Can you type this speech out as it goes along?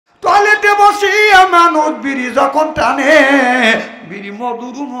বসিয়া মানুষ বিড়ি যখন টানে বিড়ি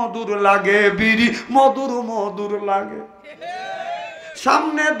মধুর মধুর লাগে, বিড়ি মধুর মধুর লাগে।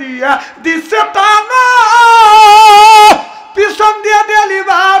 সামনে দিয়া দিচ্ছে টানা, পিছন দিয়া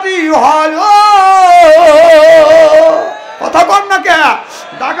ডেলিভারি হয়। কথা কর না কে?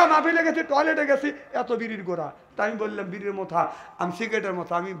 ঢাকা মাহফিলে গেছি, টয়লেটে গেছি, এত বিড়ির গোড়া। তাই আমি বললাম বিড়ির মথা, আমি সিগারেটের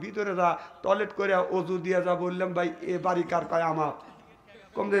মতো, আমি ভিতরে যা টয়লেট করে অজু দিয়ে যা বললাম ভাই এ বাড়ি কার? কয় আমার।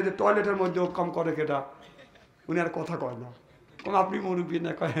 কম যে টয়লেটের মধ্যে কম করে কেটা? উনি আর কথা কয় না। কম আপনি মুরব্বী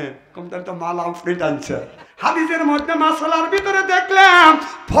না? কয় হ্যাঁ। কম তাহলে তো মাল আপনি টানছে। হাদিসের মধ্যে মাসালার ভিতরে দেখলাম,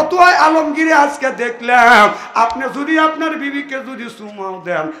 ফতোয়ায় আলমগীরে আজকে দেখলাম, আপনি যদি আপনার বিবিকে যদি চুমাও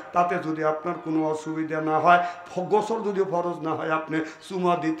দেন, তাতে যদি আপনার কোনো অসুবিধা না হয়, গোসল যদি ফরজ না হয়, আপনি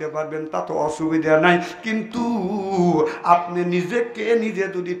চুমা দিতে পারবেন, তাতে অসুবিধা নাই। কিন্তু আপনি নিজেকে নিজে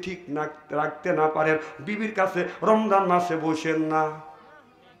যদি ঠিক না রাখতে না পারেন, বিবির কাছে রমজান মাসে বসেন না।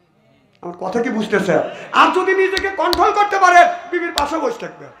 আমার কথা কি বুঝতেছে? আর যদি নিজেকে কন্ট্রোল করতে পারেন, বিবির পাশে বসে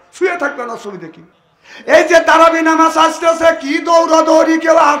থাকবেন, শুয়ে থাকবেন, অসুবিধা কি? এই যে তারাবি নামাজ আসতেছে, কি দৌড়াদৌড়ি,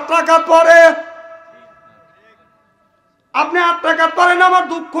 কেউ 8 রাকাত পড়ে, আপনি 8 রাকাত পড়েন, আমার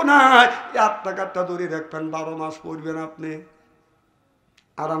দুঃখ নাই, 8 রাকাতটা ধরে রাখবেন, 12 মাস পড়বেন আপনি।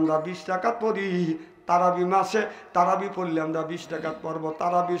 আর আমরা 20 রাকাত পড়ি তারাবি মাসে, তারাবি পড়লে আমরা 20 রাকাত পড়বো,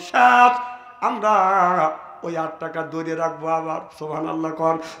 তারাবি শেষ আমরা ওই 8 টাকা ধরে রাখবো। আবার সুবহানাল্লাহ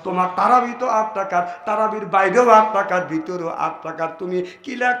কোন, তোমার তারাবি তো 8 টাকার, তারাবির বাইরেও 8 টাকার, ভিতরেও 8 টাকার, তুমি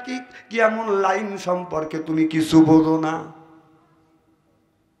কি এমন লাইন সম্পর্কে তুমি কিছু বোঝো না?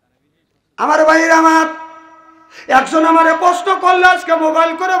 আমার ভাইয়ের, আমার একজন আমারে প্রশ্ন করলো আজকে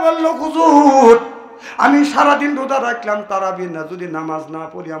মোবাইল করে, বলল হুজুর আমি সারাদিন রোজা রাখলাম, তারাবি না যদি নামাজ না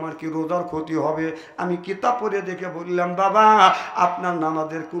পড়ি আমার কি রোজার ক্ষতি হবে? আমি কিতাব পড়ে দেখে বললাম, বাবা আপনার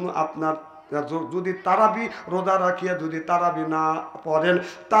নামাজের কোনো, আপনার যদি তারাবি রোজা রাখিয়া যদি তারাবি না পড়েন,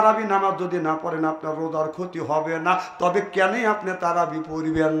 তারাবি নামাজ যদি না পড়েন, আপনার রোজার ক্ষতি হবে না। তবে কেন আপনি তারাবি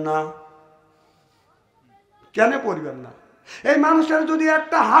পড়বেন না? কেন পড়বেন না? এই মানুষের যদি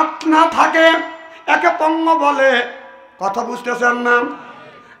একটা হাত না থাকে, একে পঙ্গ বলে, কথা বুঝতেছেন না?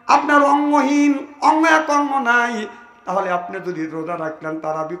 আপনার অঙ্গহীন, অঙ্গ এক অঙ্গ নাই, তাহলে আপনি যদি রোজা রাখলেন,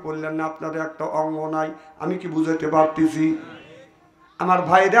 তারাবি পড়লেন না, আপনার একটা অঙ্গ নাই। আমি কি বুঝাতে পারতেছি? আমার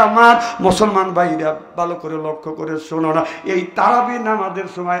ভাইরা, আমার মুসলমান ভাইরা, ভালো করে লক্ষ্য করে শোনো না। এই তারাবি নামাজের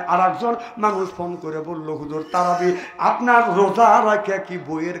সময় আর একজন মানুষ ফোন করে বলল, হুজুর তারাবি আপনার রোজা রাখে কি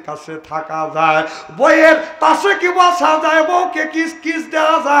বইয়ের কাছে থাকা যায়? বইয়ের পাশে কি বসা যায়? বউকে কিস কিস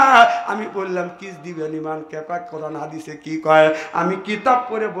দেওয়া যায়? আমি বললাম কিস দিবেন ইমানকে? কয় কোরআন হাদিসে কি কয়? আমি কিতাব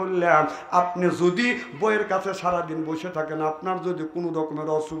পড়ে বললাম, আপনি যদি বইয়ের কাছে সারাদিন বসে থাকেন, আপনার যদি কোনো রকমের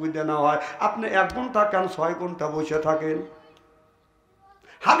অসুবিধা না হয়, আপনি 1 ঘন্টা কেন 6 ঘন্টা বসে থাকেন।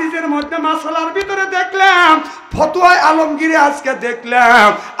 হাদিসের মধ্যে মাসালার ভিতরে দেখলাম, ফতোয়ায় আলমগীরে আজকে দেখলাম,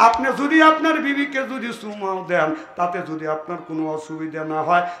 আপনি যদি আপনার বিবিকে যদি চুমাও দেন, তাতে যদি আপনার কোনো অসুবিধা না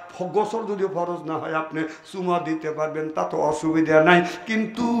হয়, গোসল যদি ফরজ না হয়, আপনি চুমা দিতে পারবেন, তাতে অসুবিধা নাই।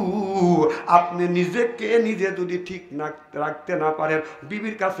 কিন্তু আপনি নিজেকে নিজে যদি ঠিক না রাখতে না পারেন,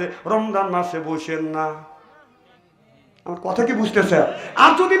 বিবির কাছে রমজান মাসে বসেন না। আমার কথা কি বুঝতেছে?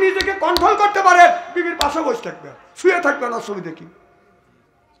 আর যদি নিজেকে কন্ট্রোল করতে পারেন, বিবির পাশে বসে থাকবেন, শুয়ে থাকবেন, অসুবিধা কি?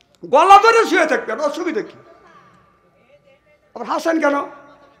 গলা ধরে শুয়ে থাকবেন, অসুবিধা কি? আবার হাসেন কেন?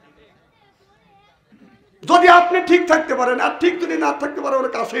 যদি আপনি ঠিক থাকতে পারেন, আর ঠিক যদি না থাকতে পারেন, ওর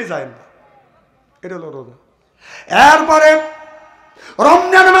কাছেই যায় না। এটা হলো রোজা। এরপরে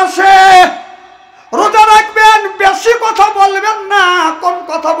রমজান মাসে রোজা রাখবেন, বেশি কথা বলবেন না, কম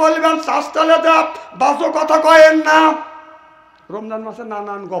কথা বলবেন, শ্বাসতালে দেব বাজো কথা কয়েন না। রমজান মাসে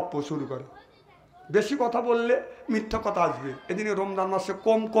নানান গপ্প শুরু করে, বেশি কথা বললে মিথ্যা কথা আসবে। এদিনে রমজান মাসে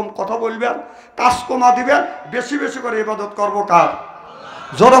কম কম কথা বলবেন, কাজ কমা দিবেন, বেশি বেশি করে ইবাদত করবো কার?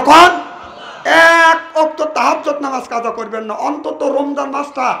 যখন 1 ওয়াক্ত তাহাজ্জুদ নামাজ কাজা করবেন না। অন্তত রমজান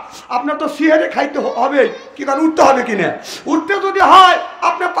মাসটা আপনার তো সিহারে খাইতে হবে, কি কারণ উঠতে হবে কিনা। উঠতে যদি হয়,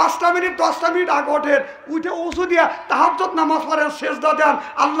 আপনি 5টা মিনিট 10টা মিনিট আগে ওঠেন, উঠে ওযু দিয়া তাহাজ্জুদ নামাজ পড়েন, সেজদা দেন,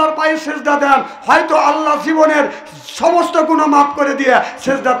 আল্লাহর পায়ে সেজদা দেন, হয়তো আল্লাহ জীবনের সমস্ত গুনাহ মাফ করে দিয়ে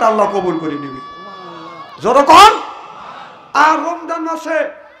সেজদাটা আল্লাহ কবুল করে নেবে। যখন আর রমজান মাসে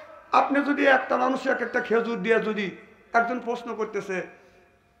আপনি যদি একটা মানুষের একটা খেজুর দিয়ে, যদি একজন প্রশ্ন করতেছে,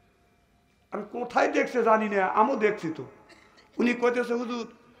 আমি কোথায় দেখছে জানি না, আমিও দেখছি তো, উনি কইতেছে হুজুর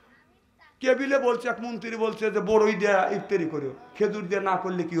কেবিলে বলছে, এক মন্ত্রী বলছে যে বড়ই দেয়া ইফতারি করে, খেজুর দিয়ে না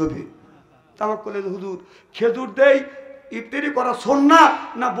করলে কি হবে? তা আমাকে বলে হুজুর খেজুর দেই ইফতারি করা সুন্নাত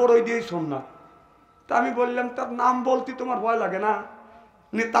না বড়ই দিয়েই সুন্নাত? তা আমি বললাম তার নাম বলতে তোমার ভয় লাগে না?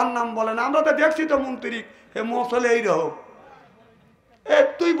 তার নাম বলে না। আমরা তো দেখছি তো মন্ত্রী, হে মশলে এইরকম,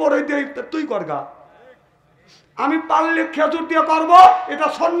 তুই বড়ই দিয়ে তুই কর গা, আমি পারলে খেজুর দিয়ে করব, এটা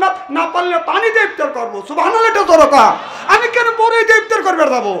সুন্নাত, না পারলে পানি দিয়ে ইফতার করব। সুবহানাল্লাহ, এটা দরকার। আমি কেন বড়ই দিয়ে ইফতার করবে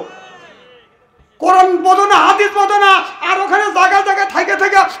যাব? কোরআন বোঝো না, হাদিস বোঝো না, আর ওখানে জায়গায় জায়গায় থেকে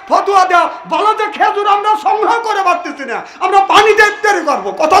থেকে ফতোয়া দেওয়া। বলো যে খেজুর আমরা সংগ্রহ করে পারতেছি না, আমরা পানি দিয়ে ইফতারি করবো।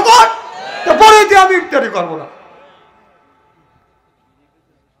 কথা কর, বড়ই দিয়ে আমি ইফতারি করবো না।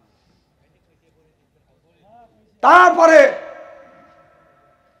 তারপরে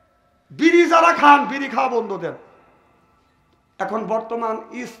বিড়ি যারা খান, বিড়ি খাওয়া বন্ধ দেন। এখন বর্তমান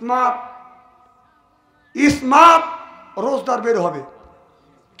স্মার্ট রোজদার বের হবে।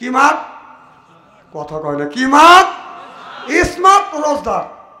 কি মাত? কথা কয় না। কি মাত? স্মার্ট রোজদার।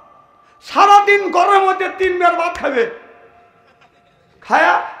 সারাদিন ঘরের মধ্যে 3 বেলা ভাত খাবে,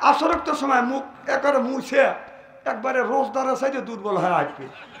 খায়া আসরের সময় মুখ একবারে মুছে একবারে রোজদারের সাইডে দুর্বল হয়ে আসবে।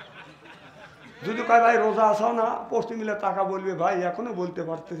 যদি কয় ভাই রোজা আসাও না, পশ্চিম মিলে টাকা বলবে ভাই এখনো বলতে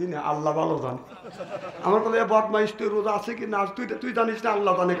পারতেছি না, আল্লাহ ভালো জানে। আমার কথা বদমাইশ, তুই রোজা আছে কি না তুই জানিস না,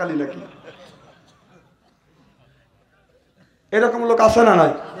 আল্লাহ জানে কালি নাকি। এরকম লোক আছে না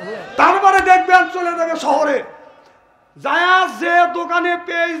নাই? তারপরে দেখবেন চলে যাবে শহরে, যায়া যে দোকানে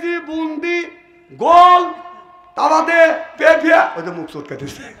পেঁয়াজি, বুন্দি, গোল, তাবাদে পেঁপিয়া, ওই যে মুখ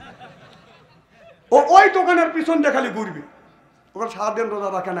চটকাতেছে, ওই দোকানের পিছন দিয়ে খালি ঘুরবি। ওখানে সারাদিন রোজা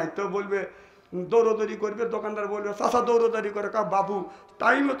রাখে নাই তো বলবে, দৌড়দৌড়ি করবে। দোকানদার বলবে চাচা দৌড়দৌড়ি করে, কা বাবু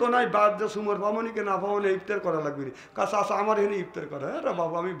টাইমও তো নাই, বাদ যে সুমর বামনিকে না পাবো না, ইফতার করা লাগবে। কা চাচা আমার এখানে ইফতার করে। হ্যাঁ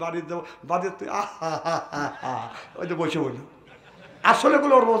বাবু আমি বাড়ির যাবো, বাড়ির তুই ওই যে বসে বলল। আসলে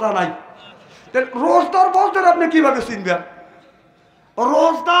গুলো রোজা নাই। রোজদার বসদের আপনি কিভাবে চিনবেন?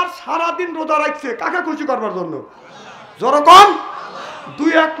 রোজদার সারাদিন রোজা রাখছে কাকে খুশি করবার জন্য? যেরকম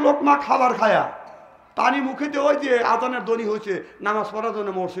 2-1 লোকমা খাবার খায়া পানি মুখে দিয়ে ওই যে আজানের ধ্বনি হয়েছে, নামাজ পড়ার জন্য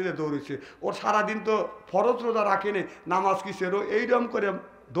মসজিদে দৌড়েছে। ওর সারাদিন তো ফরজ রোজা রাখেনি, নামাজ কিসের, এইরকম করে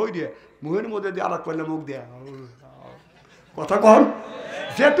দই দিয়ে মুখের মধ্যে দিয়ে আর করলে মুখ দেয়া। কথা কন,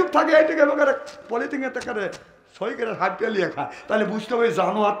 যেটুক থাকে এইটুকু পলিথিনে থেকে সই করে হাত পেলিয়ে খায়, তাহলে বুঝতে হবে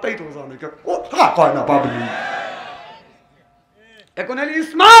জানোয়ারটাই তো জানে। কথা কয় না পাবলি। এখন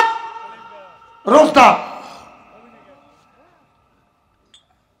স্মার্ট রোজদার।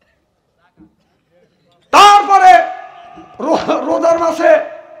 তারপরে রোজার মাসে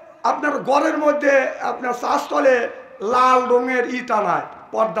আপনার ঘরের মধ্যে আপনার চাষতলে লাল রঙের টানায়,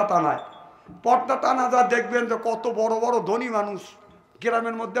 পর্দা টানায়। পর্দা টানা যা দেখবেন যে কত বড় বড় ধনী মানুষ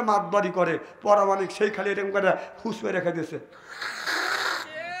গ্রামের মধ্যে মাতবাড়ি করে, পরামানিক সেই খালি এরকম করে হুসপে রেখে দিয়েছে।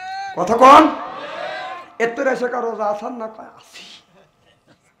 কথা কন, এত এসে রোজা আসান না, কয় আসি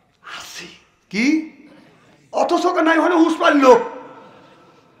আসি কি, অথচ নাই হলে হুসপাল লোক।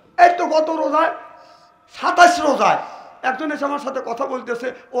 এই তো গত রোজায় 27 রোজায় একজন এসে আমার সাথে কথা বলতেছে,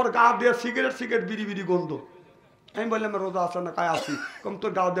 ওর গা দিয়ে সিগারেট বিড়ি বিড়ি গন্ধ। আমি বললাম রোজা আসা না, কায় আসি। কম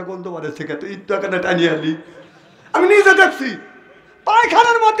তোর গা দিয়ে গন্ধ বাড়ে সিগারেট, ঈদ তো এখানে টানিয়ে আলি। আমি নিজে দেখছি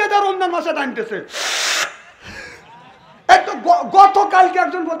পায়খানার মধ্যে যা রমজান মাসে টানতেছে। একটু গতকালকে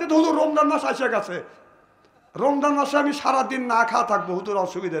একজন বলতে হুজুর রমজান মাস আসে গেছে, রমজান মাসে আমি সারাদিন না খাওয়া থাকবো, হুজুর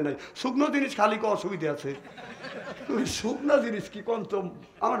অসুবিধা নেই, শুকনো জিনিস খালি কে অসুবিধা আছে? শুকনা জিনিস কি কোন তো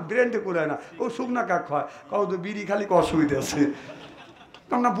আমার ব্রেনটে করে না, ও শুকনা কাক খায়, কাউ তো বিড়ি খালি কে অসুবিধা আছে?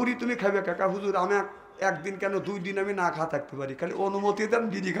 না বুড়ি তুমি খাবে কাকা? হুজুর আমি একদিন কেন 2 দিন আমি না খাওয়া থাকতে পারি, খালি অনুমতি দেন,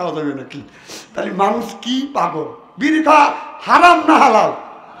 বিড়ি খাওয়া যাবে নাকি? তাহলে মানুষ কি পাগল? বিড়ি খাওয়া হারাম না হালাল?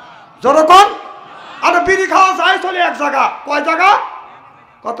 যেরকম আর বিড়ি খাওয়া যায় চলে এক জায়গা, কয় জায়গা,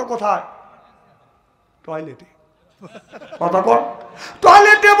 কত কোথায়? টয়লেটে। কথা কর,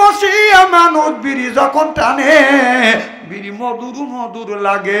 টয়লেটে বসি মানুষ বিড়ি যখন টানে, বিড়ি মধুর মধুর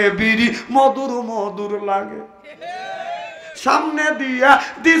লাগে, বিড়ি মধুর মধুর লাগে। সামনে দিয়া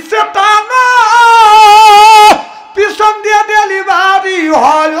দিচ্ছে টানা, পিছন দিয়া ডেলিভারি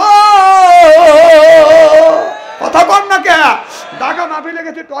হয়। কথা কর না কে? ঢাকা মাহফিলে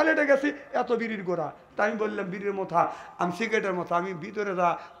গেছি, টয়লেটে গেছি, এত বিড়ির গোড়া। তাই আমি বললাম বিড়ির মথা, আমি সিগারেটের মতো, আমি ভিতরে যা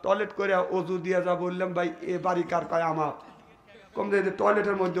টয়লেট করে অজু দিয়ে যা বললাম ভাই এ বাড়ি কার? কয় আমার। কম যে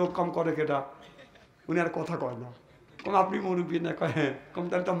টয়লেটের মধ্যে ও কম করে কেটা? উনি আর কথা কয় না। কম আপনি মুরব্বী না? কয় হ্যাঁ। কম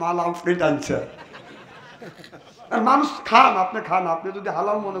তাহলে তো মাল আপনি টানছে। আর মানুষ খান, আপনি খান, আপনি যদি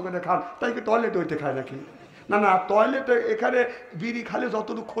হালাল মনে করে খান, তাই কি টয়লেট হইতে খায় নাকি? না না, টয়লেটে এখানে বিড়ি খালে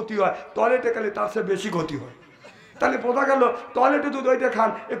যতটুকু ক্ষতি হয়, টয়লেটে খালে তার চেয়ে বেশি ক্ষতি হয়। তাহলে বোঝা গেল টয়লেটে যদি ওইটা খান,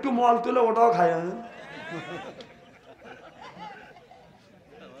 একটু মল তুলে ওটাও খায়।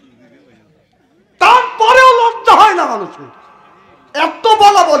 তারপরেও লজ্জা হয় না মানুষের, এত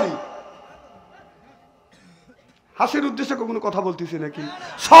বলা বলি। হাসির উদ্দেশ্যে কোনো কথা বলতেছি নাকি?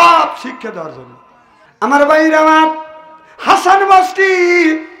 সব শিক্ষা দেওয়ার জন্য। আমার ভাইরা, আমার হাসান বস্তি,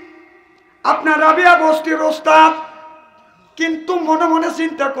 আপনার রাবিয়া বস্তির ওস্তাদ কিন্তু মনে মনে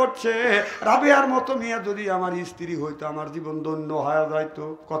চিন্তা করছে রাবেয়ার মতো মেয়ে যদি আমার স্ত্রী হইতো আমার জীবন ধন্য হয়ে যাইতো।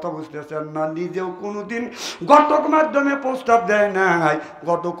 কথা বুঝতেছেন না? নিজেও কোনোদিন ঘটক মাধ্যমে প্রস্তাব দেয় নাই,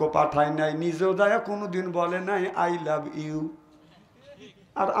 ঘটকও পাঠায় নাই, নিজেও যায় কোনোদিন বলে নাই আই লাভ ইউ।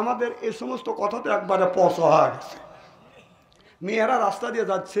 আর আমাদের এই সমস্ত কথা তো একবারে পচা হয়ে গেছে। মেয়েরা রাস্তা দিয়ে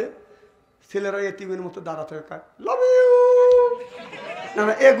যাচ্ছে, ছেলেরা এতিমের মতো দাঁড়াতে থাকে লাভ ইউ। না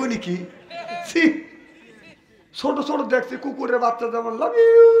না, এগুলি কি ছোট ছোট দেখছি কুকুরের বাচ্চা যেমন লাভ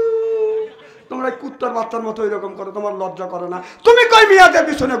ইউ, তোমরা কুত্তার বাচ্চার মতো এরকম করো, তোমার লজ্জা করে না? তুমি কই মেয়াদের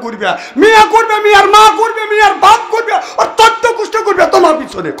পিছনে ঘুরবে? মেয়া করবে, মেয়ার মা করবে, মেয়ার বাপ করবে, আর তত্ত্ব কুষ্ট করবে তোমার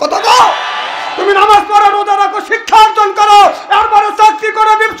পিছনে। কথা কও। তুমি নামাজ পড়ো, রোজা রাখো, শিক্ষা অর্জন করো, এরপরে চাকরি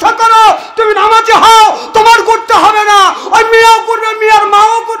করো, ব্যবসা করো, তুমি নামাজি হও, তোমার করতে হবে না। ওই মেয়াও করবে, মেয়ার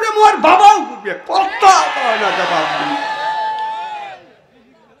মাও করবে, মেয়ার বাবাও করবে। কথা কয় না জবাব দিই।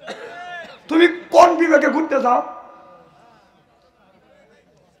 তুমি কোন বিবেকে ঘুরতে যাও?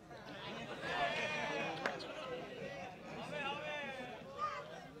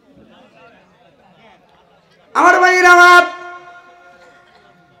 আমার ভাইয়ের আমার,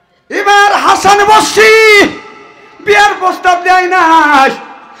 এবার হাসান বসি বিয়ার প্রস্তাব দেয় না,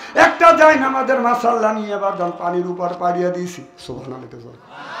 একটা যায় না আমাদের মাসাল্লাহ নিয়ে এবার পানির উপর পাড়িয়ে দিয়েছি। সুবহানাল্লাহ।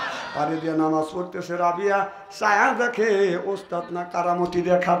 পাড়ি দিয়ে নামাজ পড়তেছে, রাবিয়া ছায়া দেখে ওস্তাদ না কারামতি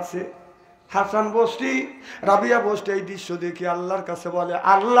দেখাচ্ছে। হাসান বসরি রাবিয়া বসতে এই দৃশ্য দেখে আল্লাহর কাছে বলে,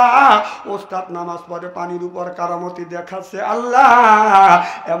 আল্লাহ ওস্তাদ নামাজ পড়ে পানির উপর কারামতি দেখাচ্ছে, আল্লাহ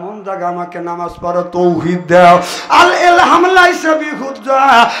এমন জায়গা আমাকে নামাজ পড়ে তৌহিদ দাও। আল ইলহাম লাইসা বিহুজ্জা।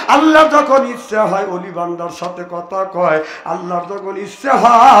 আল্লাহ যখন ইচ্ছা হয় ওলি বান্দার সাথে কথা কয়, আল্লাহর যখন ইচ্ছা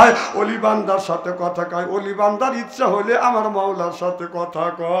হয় ওলি বান্দার সাথে কথা কয়, ওলি বান্দার ইচ্ছা হলে আমার মাওলার সাথে কথা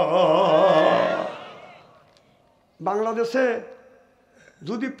কয়। বাংলাদেশে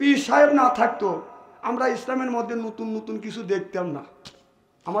যদি পীর সাহেব না থাকতো, আমরা ইসলামের মধ্যে নতুন নতুন কিছু দেখতাম না।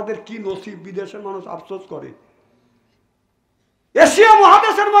 আমাদের কি নসিব। বিদেশের মানুষ আফসোস করে, এশিয়া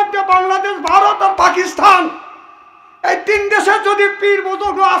মহাদেশের মধ্যে বাংলাদেশ, ভারত আর পাকিস্তান, এই তিন দেশে যদি পীর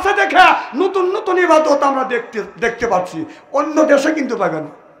বুজুর্গ আছে দেখে নতুন নতুন ইবাদত আমরা দেখতে পাচ্ছি। অন্য দেশে কিন্তু পাবে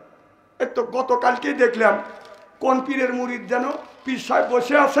না। এই তো গতকালকেই দেখলাম কোন পীরের মুরিদ যেন, পীর সাহেব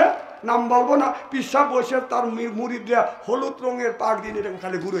বসে আছে, নাম বলবো না, পীর সাহেব বসে তার মুরিদরা হলুদ রঙের পাক দিয়ে এরকম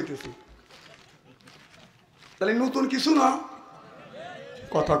খালি ঘুরেতেছে। তাহলে নতুন কিছু না?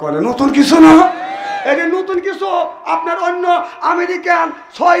 কথা করে নতুন কিছু না? এই নতুন কিছু আপনার অন্য আমেরিকান,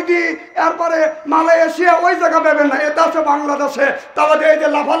 সৌদি, এরপরে মালয়েশিয়া ওই জায়গা পাবেন না। এটা আছে বাংলাদেশে। তাহলে এই যে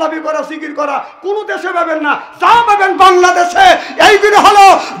লাফালাফি করা, সিকির করা কোনো দেশে পাবেন না। যা পাবেন বাংলাদেশে। এইগুলো হলো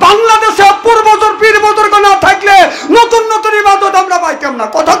বাংলাদেশে পূর্বজর পীর বুজুর্গ না থাকলে নতুন নতুন ইবাদত আমরা পাইতাম না।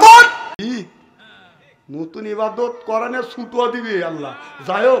 কথা কর। নতুন ইবাদত করানে ছুটুয়া দিবি আল্লাহ,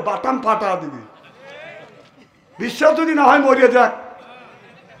 যাইও বাটাম ফাটা দিবি। বিশ্বাস যদি না হয় মরিয়ে যাক।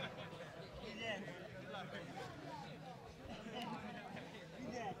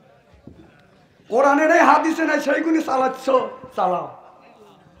 কোরআনের এই হাদিসে নাই, সেইগুলি চালাচ্ছ, চালাও।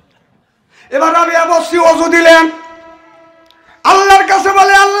 এবার রাবিয়া বসি ওযু দিলেন, আল্লাহর কাছে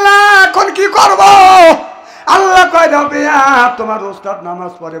বলে, আল্লাহ এখন কি করব? আল্লাহ কয়, রাবিয়া তোমার ওস্তাদ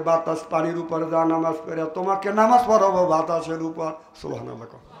নামাজ পড়ে বাতাস পানির উপর, যা নামাজ পড়ে তোমাকে নামাজ পড়াবো বাতাসের উপর। সুবহানাল্লাহ।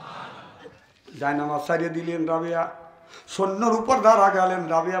 যাই নামাজ ছাড়িয়ে দিলেন রাবিয়া, সৈন্যর উপর দাঁড়া গেলেন,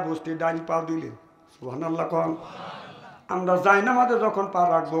 রাবিয়া বসতে ডাইন পা দিলেন। সুবহানাল্লাহ। কোন আমরা যাই না মাঝে যখন পা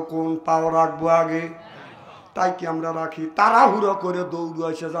রাখবো, কোন পাও রাখবো আগে? তাই কি আমরা রাখি? তাড়াহুড়ো করে দৌড়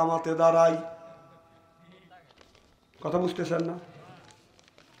এসে জামাতে দাঁড়াই। কথা বুঝতেছেন না?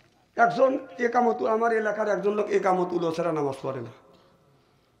 একজন একামত, আমার এলাকার একজন লোক একামত উলসেরা নামাজ পড়ে না।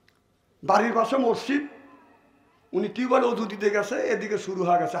 বাড়ির পাশে মসজিদ, উনি টিউবওয়েল ওযু দিতে গেছে, এদিকে শুরু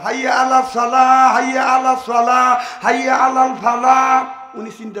হয়ে গেছে হাইয়া আলাস সালাহ, হাইয়া আলাস সালাহ, হাইয়া আলাল ফালাহ।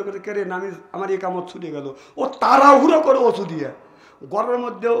 উনি চিন্তা করে, কে রে আমার একামত ছুটে গেল। ও তাড়াহুড়ো করে ওযু দিয়ে, ঘরের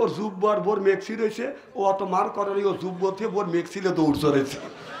মধ্যে ওর জুব্বর বোর মেক্সি রয়েছে, ও অত মার করে ও জুব্ব থেকে বোর মেক্সিলে দৌড় চড়েছে।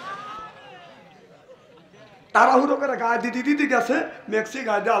 তাড়াহুড়ো করে গায়ে দিদি দিদি গেছে, মেক্সি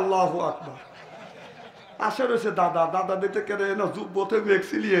গায়ে দিয়ে আল্লাহু আকবার। পাশে রয়েছে দাদা, দাদা দিতে কেড়ে না জুব্ব থেকে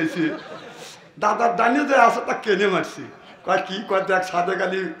মেক্সি নিয়েছে। দাদার ডাইনে যে আছে তা কেনে মারছি। কয় কি কয়, দেখ সাদে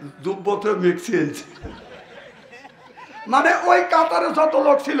গালি জুব্ব থেকে মেক্সি এনেছে। মানে ওই কাতারে যত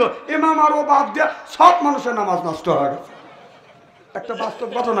লোক ছিল, ইমাম আর ও বাদ দিয়ে সব মানুষের নামাজ নষ্ট হয়ে গেছে। একটা বাস্তব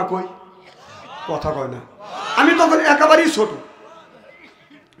ঘটনা কই, কথা কয় না। আমি তখন একেবারেই ছোট,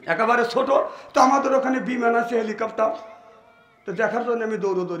 একেবারে ছোট। তো আমাদের ওখানে বিমান আছে, হেলিকপ্টার। তো দেখার জন্য আমি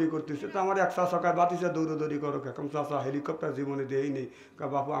দৌড়দৌড়ি করতেছি। তো আমার এক চাষা কয়, বাতিসা দৌড়দৌড়ি করো কেমন? চাষা হেলিকপ্টার জীবনে দেই নেই। কয়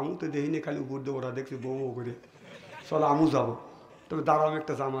বাপু আমু তো দেই নেই, খালি উপর দিয়ে ওরা দেখছি বউ করে। চলো আমু যাবো। তবে দাঁড়াও, আমি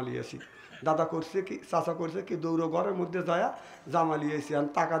একটা জামা নিয়ে আসি। দাদা করছে কি, চাচা করছে কি, দৌড়ো ঘরের মধ্যে যায় জামা লিয়েছি। আমি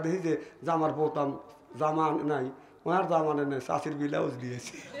টাকা দেখি যে জামার বোতাম জামা নাই, ওনার জামা নেই, চাষির ব্লাউজ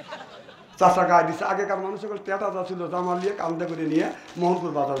দিয়েছি। চাষা গায়ে দিচ্ছে। আগেকার মানুষের টেটা যা ছিল জামা নিয়ে কান্দে করে নিয়ে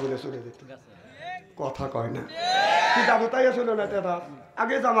মোহনপুর বাজার করে চলে যেত। কথা কয় না কি যাবো, তাই ছিল না টেটা,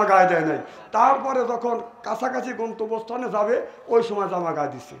 আগে জামা গায়ে দেয় নাই। তারপরে যখন কাছাকাছি গন্তব্যস্থানে যাবে ওই সময় জামা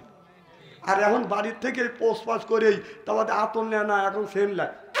গায়ে দিচ্ছে। আর এখন বাড়ির থেকে পোষ পাস করেই তারপর আতর নেয় না, এখন সেন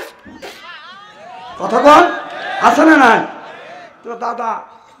লাগে। কথা কন আছে না নাই? তো দাদা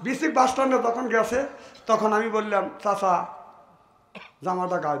বিসিক বাস স্ট্যান্ডে যখন গেছে তখন আমি বললাম চাচা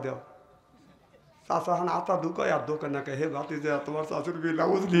জামাটা গায়ে দেও। চাচা এখন আতা ঢুকায় আর দোকান নাকে, হে ভাতি যে তোমার চাচুর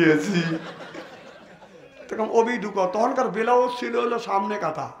ব্লাউজ নিয়েছি। তখন অবি ঢুকো, তখনকার ব্লাউজ ছিল হলো সামনে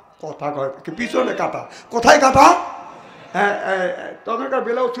কাটা, কথা কয় পিছনে কাটা। কোথায় কাটা? হ্যাঁ, তখনকার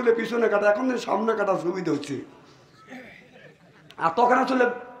ব্লাউজ ছিল পিছনে কাটা, এখন সামনে কাটা সুবিধা হচ্ছে। আর তখন আসলে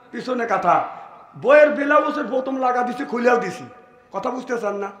পিছনে কাটা। বইয়ের ব্লাউজের বোতাম লাগা দিছি, খুলেও দিছি। কথা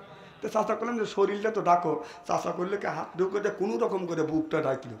বুঝতেছেন না? তো চাচা করলেন যে শরীরটা তো ডাকো। চাচা করলে কি হাত ঢুকে দিয়ে কোনো রকম করে বুকটা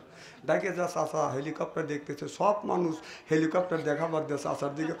ডাকলো। ডাকে যা চাচা হেলিকপ্টার দেখতেছে, সব মানুষ হেলিকপ্টার দেখাবার দিয়ে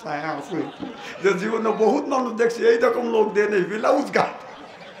চাচার দিকে ছায়া আছে। যে জীবনে বহুত মানুষ দেখছে এইরকম লোক দিয়ে নেই ব্লাউজ গায়ে।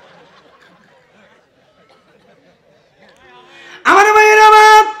 আমার ভাইয়ের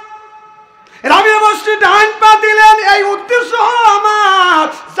আমার রাবিয়া মসজিদ ডান পা দিলেন, এই উদ্দেশ্য আমার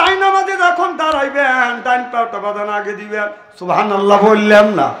চাই নামাজে যখন দাঁড়াইবেন ডান পাটা বাঁধান আগে দিবেন। সুবহানাল্লাহ বললেন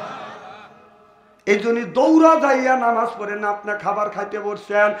না? এই জন্য দৌড়া যাইয়া নামাজ পড়েন না। আপনার খাবার খাইতে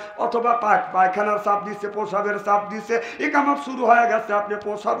বসছেন অথবা পায়খানার চাপ দিচ্ছে, প্রসাবের চাপ দিচ্ছে, ইকামত শুরু হয়ে গেছে, আপনি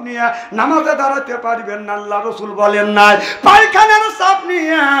প্রসাব নিয়ে নামাজে দাঁড়াতে পারবেন না। আল্লাহ রসুল বলেন নাই পায়খানার চাপ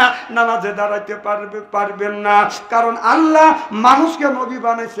নিয়ে নামাজে দাঁড়াতে পারবেন না। কারণ আল্লাহ মানুষকে নবী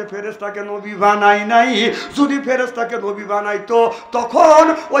বানাইছে, ফেরেশতাকে নবী বানাই নাই। যদি ফেরেশতাকে নবী বানাইতো তখন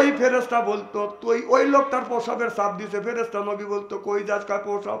ওই ফেরেশতা বলতো তুই ওই লোকটার প্রসাবের চাপ দিছে, ফেরেশতা নবী বলতো কই যাস, কয়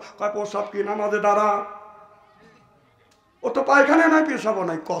প্রসাব কি নামাজে দাঁড়া। ও তো পায়খানা নাই, পেশাবো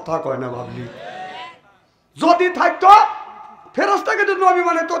নাই। কথা কয় না ভাবলি? যদি থাকতো ফেরেশতাকে যদি নবী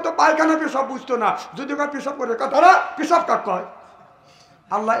মানে তো পায়খানা পেশাব বুঝতো না। যদি কয় পেশাব করে তারা পেশাব কাক কয়।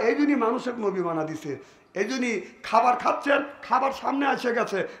 আল্লাহ এই জন্যই মানুষের নবী বানা দিছে। এই জন্যই খাবার খাচ্ছেন, খাবার সামনে এসে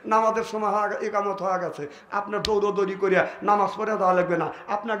গেছে, নামাজের সময় ইকামত হয়ে গেছে, আপনার দৌড়দৌড়ি করিয়া নামাজ পড়ে দেওয়া লাগবে না,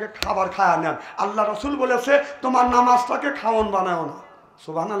 আপনাকে খাবার খায়া নেন। আল্লাহ রসুল বলেছে তোমার নামাজটাকে খাওয়ান বানাও না।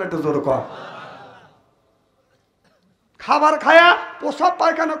 সুবহানাল্লাহ একটু জোর কর। খাবার খায়া প্রসাব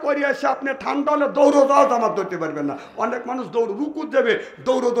পায়খানা করিয়া এসে আপনি ঠান্ডা হলে দৌড়ো যাওয়া জামাত ধরতে পারবেন না। অনেক মানুষ দৌড় রুকুত দেবে,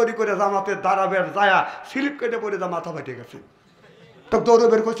 দৌড়দৌড়ি করে জামাতে দাঁড়াবে, যায়া স্লিপ কেটে পড়ে যা মাথা ফাটে গেছে। তো দৌড়ে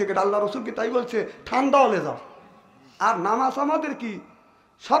বের করছে কেটে, আল্লাহ রসুল কি তাই বলছে ঠান্ডা হলে যাও। আর নামাজ আমাদের কি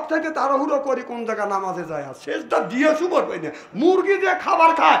সব থেকে তাড়াহুড়ো করি কোন জায়গায় নামাজে যায়, আর শেষটা দিয়ে সুবর পাই না। মুরগি যে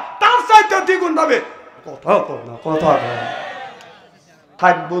খাবার খায় তার চাইতে দ্বিগুণ ভাবে কথা কর না, কথা কর।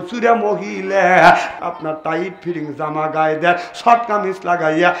 60 বছরিয়া মহিলা আপনার টাইট ফিটিং জামা গায়ে দেয়, শর্ট কামিজ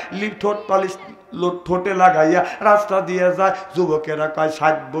লাগাইয়া ঠোঁট পালিশ ঠোঁটে লাগাইয়া রাস্তা দিয়ে যায়। যুবকেরা কয়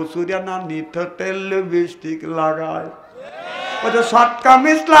 60 বছরিয়া নানি ঠোঁটে লিপস্টিক লাগায়, শর্ট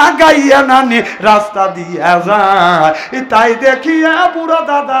কামিজ লাগাইয়া নানি রাস্তা দিয়ে যায়। তাই দেখিয়া বুড়ো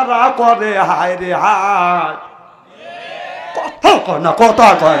দাদারা করে হায় রে হায়। কথা কয় না, কথা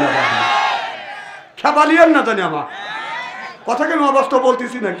কয় না, খেপালিয়েন না জানি আমার কথাকে আমি অবস্থা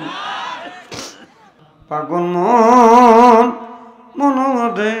বলতেছি নাকি? পাগল মন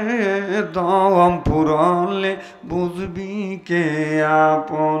মনরে দম পুরলে বুঝবি কে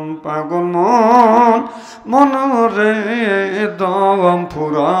আপন। পাগল মন মনরে দম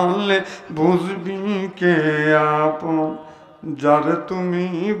পুরলে বুঝবি কে আপন। যার তুমি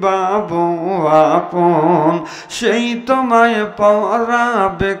বাবু আপন সেই তোমায়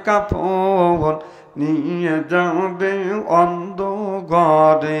পরাবে কাপন, নিয়ে যাবে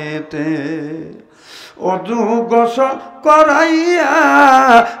অন্ধকারেতে। অজু গোসল করাইয়া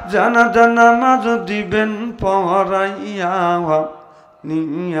জানাজা নামাজ দিবেন পড়াইয়া,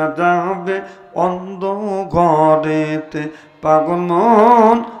 নিয়ে যাবে অন্ধকারেতে। পাগল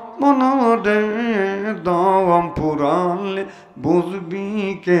মন মনরে দম পুরালে বুঝবি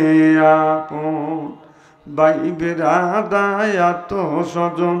কে আপন। বাইবের আদায়াত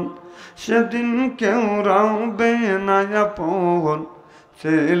স্বজন সেদিন কেউ রাবে না আপন,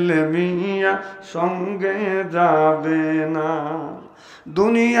 ছেলে মিয়া সঙ্গে যাবে না।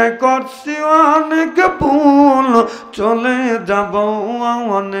 দুনিয়ায় করছি অনেক ভুল, চলে যাব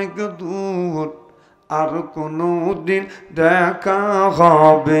অনেক দূর, আর কোনো দিন দেখা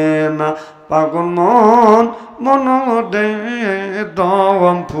হবে না। পাগল মন মন দে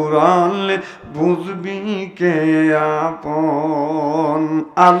দম ফুরালে বুঝবি কে আপন।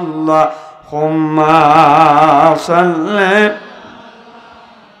 আল্লাহ হুম্মা সাল্লি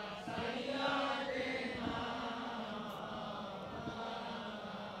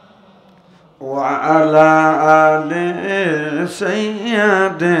وعلى آل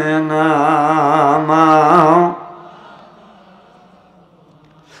سيدنا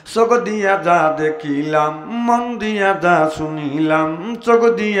চোখ দিয়া যা দেখিলাম মন দিয়া যা শুনিলাম, চোখ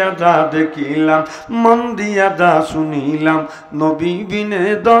দিয়া যা দেখিলাম মন দিয়া যা শুনিলাম, নবী বিনে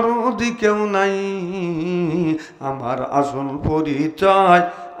দরদি কেউ নাই। আমার আসল পরিচয়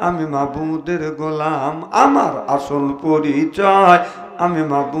আমি মাবুদের গোলাম, আমার আসল পরিচয় আমি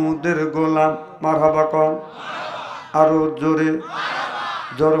মাবুদের গোলাম। মারহাবা কর আরো জোরে,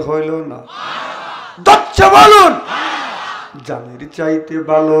 জোর হইল না, দচ্ছা বলুন। জানের চাইতে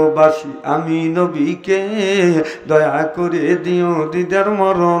ভালোবাসি আমি নবীকে, দয়া করে দিও দিদার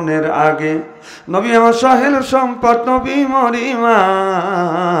মরণের আগে। নবী আমার সহেল সম্পদ, নবী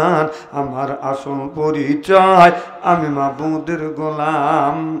মরিমান, আমার আসল পরিচয় আমি মাবুদের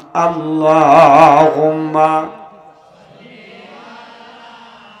গোলাম। আল্লাহুম্মা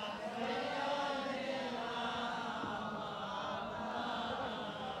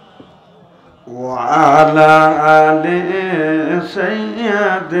وعلى آل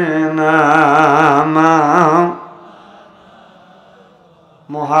سيدنا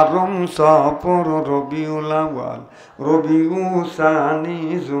মুহররম সফর রবিউল আউয়াল রবিউল সানি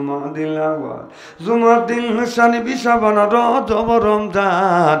জুমাদিল আউয়াল জুমাদিল সানি বিশাবান রজব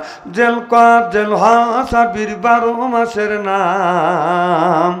রমজান জিলকাদ জিলহজ সাবির 12 মাসের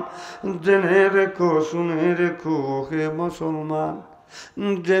নাম। জেনে রেখো শুনে রেখো হে মুসলমান,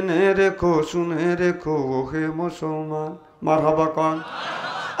 জেনে রেখো শুনে রেখো হে মুসলমান। মারহাবা কন।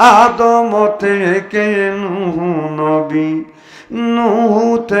 আদম থেকে নূহ নবী, নূহ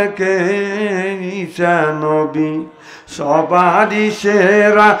থেকে ঈসা নবী, সবারই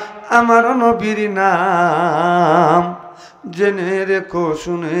সেরা আমার নবীর নাম। জেনে রেখো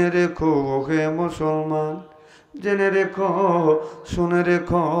শুনে রেখো হে মুসলমান, জেনে রেখো শুনে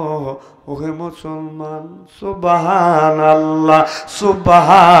রেখো ওহে মুসলমান। সুবহানাল্লাহ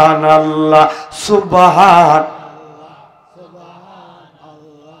সুবহানাল্লাহ সুবহান।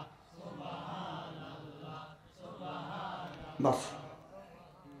 বাস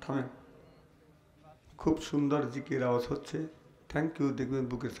থামেন। খুব সুন্দর জিকির আওয়াজ হচ্ছে, থ্যাংক ইউ। দেখবেন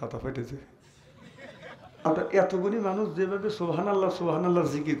বুকের ছাতা ফেটেছে। আপনার এতগুলি মানুষ যেভাবে সুবহানাল্লাহ সুবহানাল্লাহ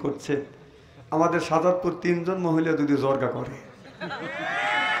জিকির করছে, আমাদের সাজাদপুর 3 জন মহিলা যদি জর্গা করে।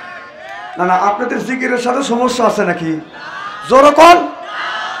 না না, আপনাদের জিকিরের সাথে সমস্যা আছে নাকি? জোরে কোন।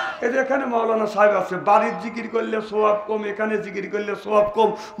 এই যে এখানে মাওলানা সাহেব আছে, বাড়ির জিকির করলে সওয়াব কম, এখানে জিকির করলে সওয়াব কম,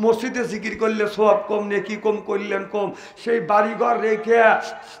 মসজিদে জিকির করলে সওয়াব কম, নেকি কম, কল্যাণ কম। সেই বাড়িঘর রেখে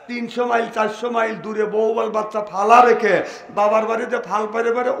 300 মাইল 400 মাইল দূরে বউবাল বাচ্চা ফালা রেখে বাবার বাড়িতে ফাল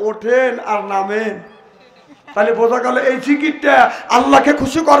পারে পারে ওঠেন আর নামেন। তাহলে বোঝা গেল এই জিকিরটা আল্লাহকে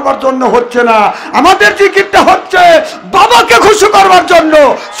খুশি করবার জন্য হচ্ছে না, আমাদের জিকিরটা হচ্ছে বাবাকে খুশি করবার জন্য।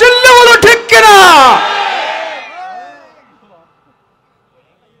 চিল্লে বলো ঠিক কিনা?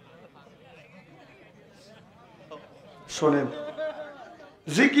 শোনেন,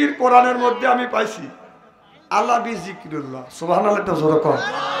 জিকির কোরআনের মধ্যে আমি পাইছি আল্লাহ বি জিকিরুল্লাহ, সুবহানাল্লাহ জোরে কর।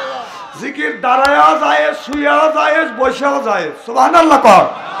 জিকির দাঁড়ায়ও যায়, শুয়েও যায়, বসেও যায়, সুবহানাল্লাহ কর।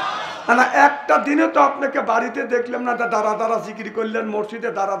 না একটা দিনে তো আপনাকে বাড়িতে দেখলাম না দাঁড়া দাঁড়া জিকির করলেন, মসজিদে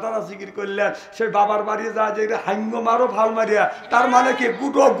দাঁড়া দাঁড়া জিকির করলেন, সেই বাবার বাড়ি যায় যে হাঙ্গ মারো ভাল মারিয়া, তার মানে কি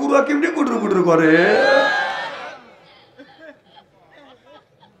গুঁড়ো গুঁড়ো কেমনি গুটুর গুটুর করে।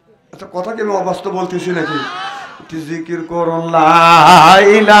 আচ্ছা কথা কি আমি অবাস্তব বলতেছি নাকি? জিকির করুন লা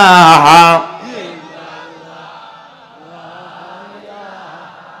ইলাহা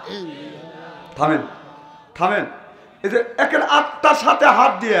থামেন থামেন। এই যে একের আত্মার সাথে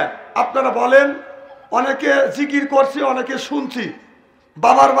হাত দিয়ে আপনারা বলেন, অনেকে জিকির করছি অনেকে শুনছি,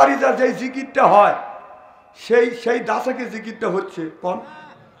 বাবার বাড়ি যা যেই জিকিরটা হয় সেই দাসাকে জিকিরটা হচ্ছে কোন?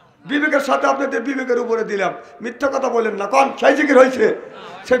 বিবেকের সাথে আপনাদের বিবেকের উপরে দিলাম, মিথ্যা কথা বলেন না, কোন সেই জিকির হয়েছে?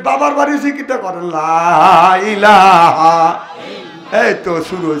 সেই বাবার বাড়ি জিকিরটা করেন লা ইলাহা। এই তো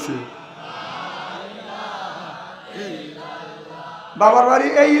শুরু হয়েছে বাবার বাড়ি।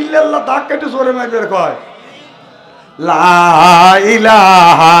 এই ইল্লাল্লাহ দাগ কেটে জোরে মাইবের কয় লা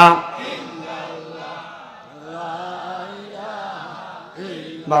ইলাহা।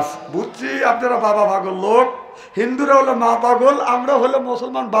 বাস বুঝছি আপনারা বাবা পাগল লোক, হিন্দুরা হলো মা পাগল, আমরা হলো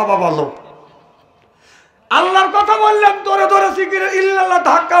মুসলমান বাবা ভালো। আল্লাহর কথা বললাম ধরে ধরে জিকির ইল্লাল্লাহ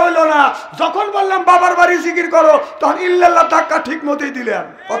ধাক্কা হইলো না, যখন বললাম বাবার বাড়ি জিকির করো তখন ইল্লাল্লাহ ধাক্কা ঠিক মতোই দিলেন।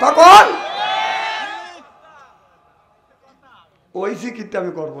 কথা কন, ওই জিকিরটা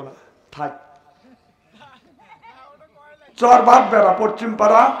আমি করবো না, থাক। চর বাদ বেড়া পশ্চিম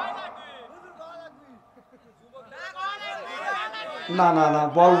পাড়া, না না না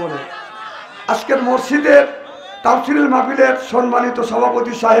বলবো না। আজকের মসজিদের তাফসীরুল মাহফিলের সম্মানিত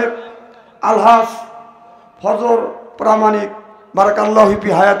সভাপতি সাহেব আলহাজ ফজর প্রামাণিক বারাকাল্লাহু ফি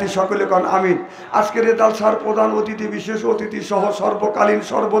হায়াতি, সকলে কন আমিন। আজকের এই জালসার প্রধান অতিথি, বিশেষ অতিথি সহ সর্বকালীন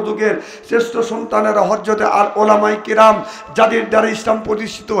সর্বযুগের শ্রেষ্ঠ সন্তানেরা হযরতে আর ওলামায়ে কিরাম, যাদের দ্বারা ইসলাম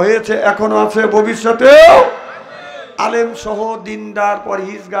প্রতিষ্ঠিত হয়েছে, এখনো আছে, ভবিষ্যতেও আলেম সহ দিনদার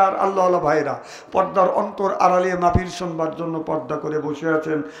পরহেজগার আল্লাহওয়ালা ভাইরা, পর্দার অন্তর আড়ালে মাহফিল শুনবার জন্য পর্দা করে বসে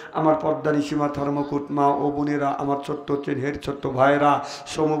আছেন আমার পর্দার সীমা ধর্মকুট মা ও বোনেরা, আমার ছোট্ট চেনহের ছোট্ট ভাইরা,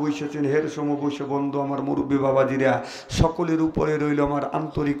 সমবয়সী চেনহের সমবয়সী বন্ধু, আমার মুরব্বী বাবাজিরা, সকলের উপরে রইল আমার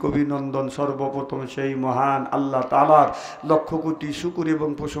আন্তরিক অভিনন্দন। সর্বপ্রথম সেই মহান আল্লাহ তাআলার লক্ষ কোটি শুকর এবং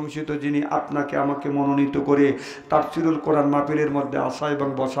প্রশংসিত, যিনি আপনাকে আমাকে মনোনীত করে তাফসীরুল কোরআন মাহফিলের মধ্যে আসা এবং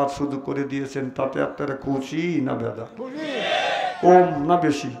বসার সুযোগ করে দিয়েছেন। তাতে আপনারা খুশি না বেদা? কম না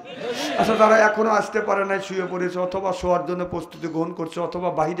বেশি? আচ্ছা, তারা এখনো আসতে পারে নাই, শুয়ে পড়েছে, অথবা শোয়ার জন্য প্রস্তুতি গ্রহণ করছে, অথবা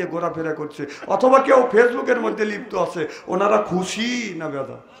বাহিরে ঘোরাফেরা করছে, অথবা কেউ ফেসবুকের মধ্যে লিপ্ত আছে, ওনারা খুশি না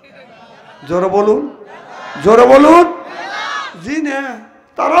বেদা? জোরে বলুন, জোরে বলুন। জি না,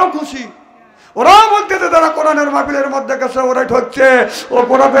 তারাও খুশি। ওরাও বলতেছে তারা কোরআনের মাহফিলের মধ্যে গেছে, ওরাই ঠকছে, ও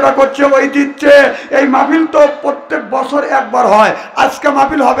ঘোরাফেরা করছে, ওই দিচ্ছে। এই মাহফিল তো প্রত্যেক বছর একবার হয়, আজকে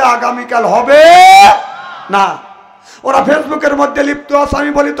মাহফিল হবে, আগামীকাল হবে না। ওরা ফেসবুকের মধ্যে লিপ্ত আছে।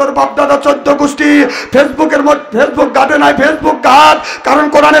 আমি বলি তোর বাপদাদা 14 গোষ্ঠী ফেসবুকের মধ্যে, ফেসবুক ঘাটে নাই, ফেসবুক ঘাট। কারণ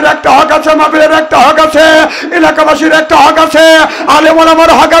কোরআনের একটা হক আছে, মাহফিলের একটা হক আছে, এলাকাবাসীর একটা হক আছে, আলেম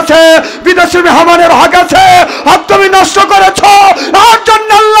ওলামার হক আছে, বিদেশি মেহমানের হক আছে। হক তুমি নষ্ট করেছো, আর জন্য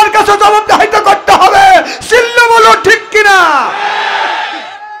আল্লাহর কাছে জবাবদিহিতা করতে হবে। সিল্লু বলো ঠিক কিনা?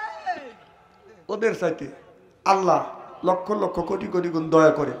 ওদের চাইতে আল্লাহ লক্ষ লক্ষ কোটি কোটি গুণ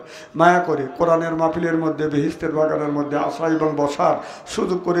দয়া করে, মায়া করে কোরআনের মাহফিলের মধ্যে, বেহেশতের বাগানের মধ্যে আসা এবং বসার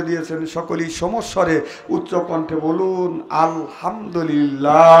সুযোগ করে দিয়েছেন। সকলেই সমস্বরে উচ্চ কণ্ঠে বলুন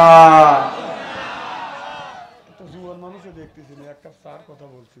আলহামদুলিল্লাহ। যুবক মানুষে দেখতেছি না, একটা চার কথা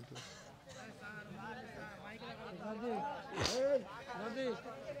বলছি তো।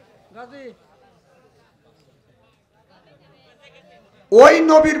 ওই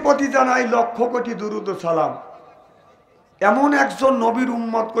নবীর প্রতি জানাই লক্ষ কোটি দুরূদ ও সালাম। এমন একজন নবীর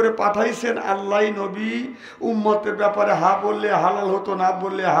উম্মত করে পাঠাইছেন আল্লাহ। নবী উম্মতের ব্যাপারে হা বললে হালাল হতো, না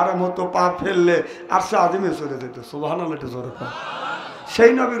বললে হারাম হতো, পাপ ফেললে আরশে আজিমে চলে যেত। সুবহানাল্লাহ, এটা জোরে কর।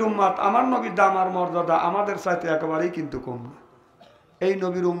 সেই নবীর উম্মত, আমার নবীর দাম আর মর্যাদা আমাদের চাইতে একেবারেই কিন্তু কম না। এই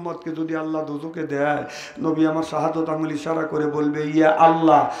নবীর উম্মতকে যদি আল্লাহ দোজখে দেয়, নবী আমার শাহাদত আঙ্গুল ইশারা করে বলবে, ইয়া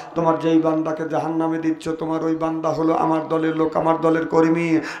আল্লাহ, তোমার যেই বান্দাকে জাহান্নামে দিচ্ছ, তোমার ওই বান্দা হলো আমার দলের লোক, আমার দলের কর্মী।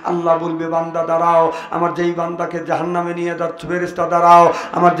 আল্লাহ বলবে, বান্দা দাঁড়াও, আমার যেই বান্দাকে জাহান্নামে নিয়ে যাচ্ছ, ফেরেশতা দাঁড়াও,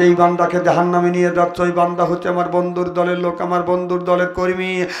 আমার যেই বান্দাকে জাহান্নামে নিয়ে যাচ্ছ, ওই বান্দা হচ্ছে আমার বন্ধুর দলের লোক, আমার বন্ধুর দলের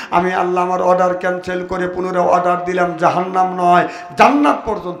কর্মী। আমি আল্লাহ আমার অর্ডার ক্যান্সেল করে পুনরায় অর্ডার দিলাম, জাহান্নাম নয়, জান্নাত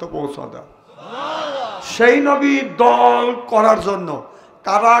পর্যন্ত পৌঁছা দাও। সেই নবীর দল করার জন্য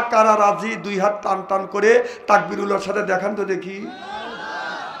কারা কারা রাজি? দুই হাত টান টান করে তাকবীরুল্লাহর সাথে দেখান তো দেখি।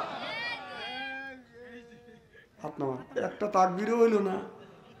 একটা তাকবীরও হইল না।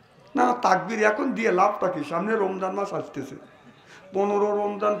 না, তাকবীর এখন দিয়ে লাভটা কি? সামনে রমজান মাস আসতেছে, 15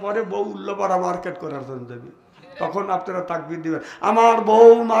 রমজান পরে বউ উল্লাপাড়া মার্কেট করার জন্য যাবে, তখন আপনারা তাকবীর দিবেন, আমার বউ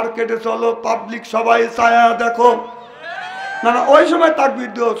মার্কেটে চলো, পাবলিক সবাই ছায়া দেখো। না না, ওই সময়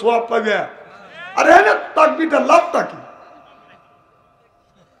তাকবীর দিও, সওয়াব পাবে। আরে তাকবীরটা লাভটা কি?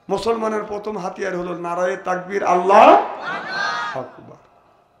 মুসলমানের প্রথম হাতিয়ার হলো নারায়ে তাকবীর, আল্লাহ আকবার।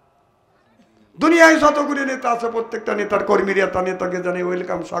 দুনিয়ায় যতগুলি নেতা আছে, প্রত্যেকটা নেতার কর্মীরা তা নেতাকে জানিয়ে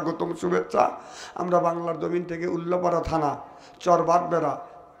ওয়েলকাম, স্বাগতম, শুভেচ্ছা। আমরা বাংলার জমিন থেকে উল্লাপাড়া থানা চরবাদবেড়া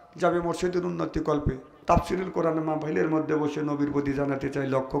যাবে মসজিদের উন্নতি কল্পে তাফসীরুল কোরআনের মাহফিলের মধ্যে বসে নবীর প্রতি জানাতে চাই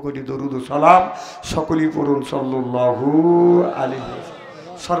লক্ষ কোটি দরুদ ও সালাম। সকলেই পড়ুন সাল্লাল্লাহু আলাইহি ওয়াসাল্লাম।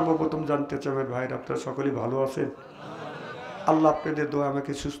 সর্বপ্রথম জানতে চাই ভাইরা, আপনারা সকলেই ভালো আছেন? আল্লাহ আপনাদের দোয়া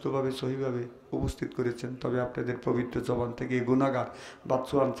আমাকে সুস্থভাবে সহিভাবে উপস্থিত করেছেন। তবে আপনাদের পবিত্র জবান থেকে এই গুনাহগার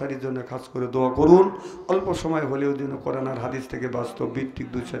বাচ্চু আনসারির জন্য খাস করে দোয়া করুন। অল্প সময় হলেও যেন কোরআন আর হাদিস থেকে বাস্তব ভিত্তিক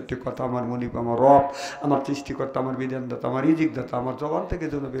 2-4টি কথা আমার মনিব, আমার রব, আমার সৃষ্টিকর্তা, আমার বিধানদাতা, আমার রিজিকদাতা আমার জবান থেকে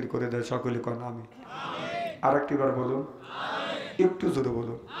যেন বের করে দেয়। সকলে কোন আমি। আর একটিবার বলুন, একটু জোরে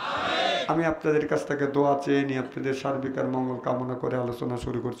বলুন। আমি আপনাদের কাছ থেকে দোয়া চেয়ে নিয়ে আপনাদের সার্বিক আর মঙ্গল কামনা করে আলোচনা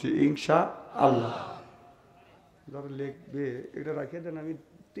শুরু করছি ইনশাআল্লাহ। যারা লিখবে এটা রাখিয়ে দেন, আমি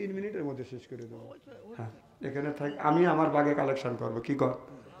 3 মিনিটের মধ্যে শেষ করে দেবো। হ্যাঁ, এখানে থাক, আমি আমার বাগে কালেকশন করবো। কি কর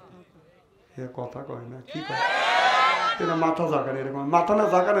এ কথা কয় না, কি কয় এটা মাথা জাগানে, এরকম মাথা না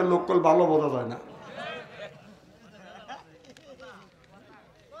জাগানে লোকল ভালো বোঝা যায় না।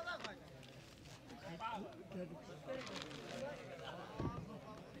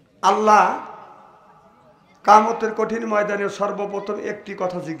 আল্লাহ কিয়ামতের কঠিন ময়দানে সর্বপ্রথম একটি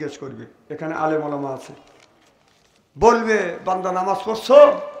কথা জিজ্ঞেস করবে। এখানে আলেম ওলামা আছে, বলবে বান্দা নামাজ পড়ছো?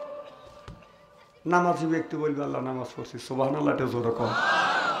 নামাজি ব্যক্তি বলবে আল্লাহ নামাজ পড়ছি। সুবহানাল্লাহ, এটা জোরে কর।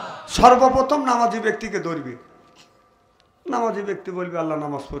 সর্বপ্রথম নামাজি ব্যক্তিকে ধরবে, নামাজি ব্যক্তি বলবে আল্লাহ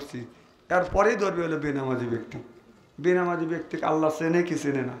নামাজ পড়ছি। এরপরেই ধরবে হলো বেনামাজি ব্যক্তি। বেনামাজি ব্যক্তিকে আল্লাহ চেনে কি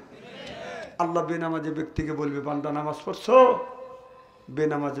চেনে না? আল্লাহ বেনামাজি ব্যক্তিকে বলবে বান্দা নামাজ পড়ছো?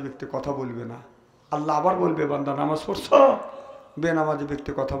 বেনামাজি ব্যক্তি কথা বলবে না। আল্লাহ আবার বলবে বান্দা নামাজ পড়ছো? বেনামাজি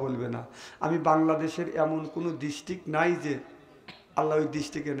ব্যক্তি কথা বলবে না। আমি বাংলাদেশের এমন কোনো ডিস্ট্রিক্ট নাই যে আল্লাহ ওই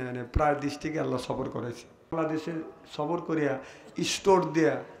ডিস্ট্রিক্টে নেয় না, প্রায় ডিস্ট্রিক্টে আল্লাহ সবর করেছে। বাংলাদেশে সবর করিয়া স্টোর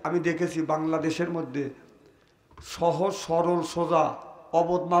দেয়া আমি দেখেছি। বাংলাদেশের মধ্যে সহজ সরল সোজা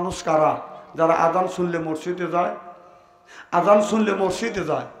অবধ মানুষ কারা? যারা আজান শুনলে মসজিদে যায়, আজান শুনলে মসজিদে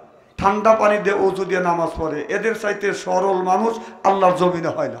যায়, ঠান্ডা পানি দিয়ে ওযু দিয়ে নামাজ পড়ে। এদের চাইতে সরল মানুষ আল্লাহর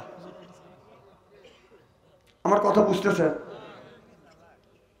জমিনে হয় না। আমার কথা বুঝতেছেন?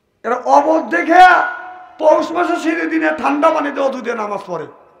 এরা অবধ দেখে পৌষ মাসে শীতের দিনে ঠান্ডা পানিতে ওযু দিয়ে নামাজ পড়ে।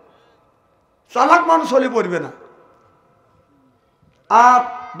 চালাক মানুষ হলে পড়বে না। আর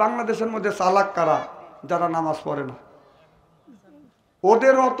বাংলাদেশের মধ্যে চালাক কারা? যারা নামাজ পড়ে না।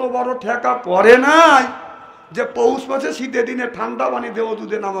 ওদের অত বড় ঠেকা পড়ে নাই যে পৌষ মাসে শীতের দিনে ঠান্ডা পানি দিয়ে ওযু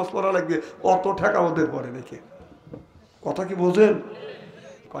দিয়ে নামাজ পড়া লাগবে। অত ঠেকা ওদের পড়ে নাকি? কথা কি বোঝেন?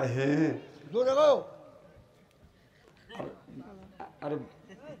 কয় হ্যাঁ। আরে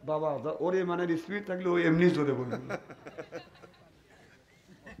বাবা, ওরে মানে স্পিড থাকলে ও এমনি জোরে বলবে।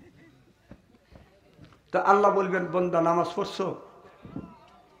 তা আল্লাহ বলবেন বান্দা নামাজ পড়ছো?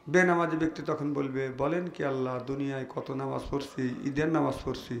 বেনামাজি ব্যক্তি তখন বলবে বলেন কি আল্লাহ, দুনিয়ায় কত নামাজ পড়ছি, ঈদের নামাজ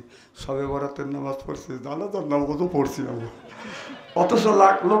পড়ছি, শবে বরাতের নামাজ পড়ছি, জানাজার নামাজও পড়ছি আমি। অথচ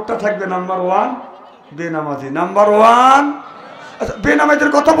লোকটা থাকবে নাম্বার 1 বেনামাজি। নাম্বার 1। আচ্ছা,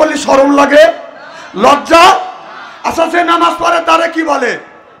 বেনামাজির কথা বললি শরম লাগে, লজ্জা? আচ্ছা, যে নামাজ পড়ে তারে কি বলে?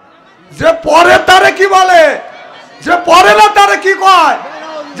 যে পড়ে তারে কি বলে? যে পড়ে না তারে কি কয়?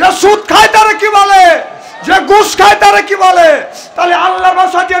 যে সুদ খায় তারে কি বলে? যে ঘুষ খায় তারে কি বলে? তাহলে আল্লাহর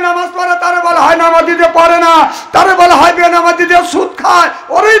ভাষা যে নামাজ পড়ে তারে বলা হয় নামাজি, যে পড়ে না তারে বলা হয় বেনামাজি। যে সুদ খায়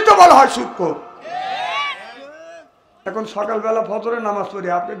ওরই তো বলা হয় সুদখোর। এখন সকালবেলা ফজরে নামাজ পড়ি,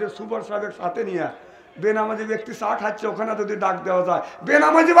 আপনাদের সুপার সাহেবের সাথে নিয়ে বেনামাজি ব্যক্তি চা খাচ্ছে, ওখানে যদি ডাক দেওয়া যায়,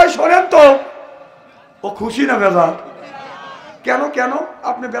 বেনামাজি ভাই শোনেন তো, ও খুশি না বেজার? কেন কেন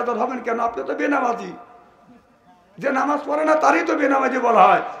আপনি বেজার হবেন কেন? আপনি তো বেনামাজি। যে নামাজ পড়ে না তারই তো বেনামাজি বলা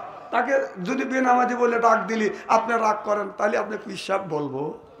হয়। তাকে যদি বেনামাজি বলে ডাক দিলি আপনি রাগ করেন, তাহলে আপনি পিসাব বলবো?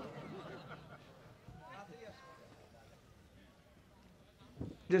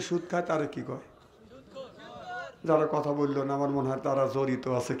 যে সুদ খায় তারা কি কয়? যারা কথা বললো না আমার মনে হয় তারা জড়িত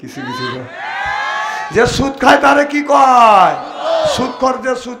আছে কিছু কিছু। যে সুদ খায় তারে কি কয়? সুদখোর।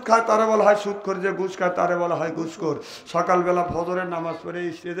 যে সুদ খায় তারে বলা হয় সুদখোর। যে ঘুষ খায় তারে বলা হয় ঘুষখোর। সকালবেলা ফজরের নামাজ পড়ে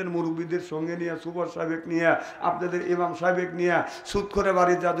স্টেজের মুরব্বীদের সঙ্গে নিয়ে, সুপার সাহেব নিয়ে, আপনাদের ইমাম সাহেব নিয়ে সুদখোরে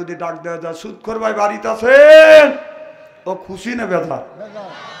বাড়ি যা যদি ডাক দেওয়া যায়, সুদখোর ভাই বাড়িতে আছেন, ও খুশি না বেজার?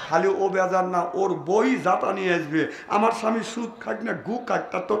 খালি ও বেজার না, ওর বই জাতা নিয়ে আসবে, আমার স্বামী সুদ খাক না গু খাক,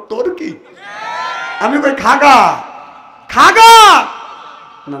 তা তোর কি? আমি কই খাগা খাগা,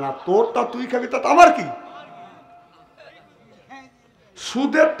 না না তোরটা তুই খাবি, তা আমার কি?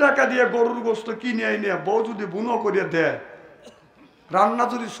 সুদের টাকা দিয়ে গরুর গোস্ত কিনে এনে বউ যদি বুনো করে দেয়, রান্না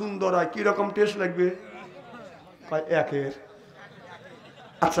যদি সুন্দর হয়, কিরকম টেস্ট লাগবে? একের।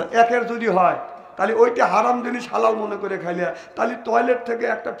 আচ্ছা, একের যদি হয় তাহলে ওইটা হারাম জিনিস হালাল মনে করে খাইলে, তাহলে টয়লেট থেকে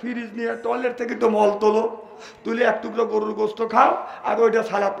একটা ফ্রিজ নিয়ে টয়লেট থেকে তো মল তোলো, তুলে এক টুকরো গরুর গোস্ত খাও, আর ওইটা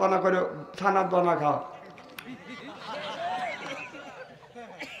সালাদ পানা করে ছানার দানা খাও।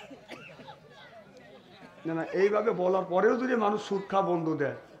 না না, এইভাবে বলার পরেও যদি মানুষ সুদ খাওয়া বন্ধ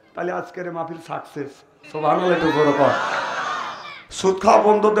দেয়, তাহলে আজকের মাহফিল সাকসেস। সুবহানাল্লাহ, একটু জোরে কর। সুদ খাওয়া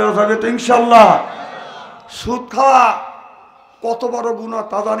বন্ধ দেওয়া যাবে তো ইনশাআল্লাহ। সুদ খাওয়া কত বড় গুনাহ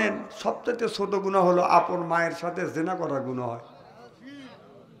তা জানেন? সবচেয়ে ছোট গুনাহ হলো আপন মায়ের সাথে জিনা করার গুনাহ হয়।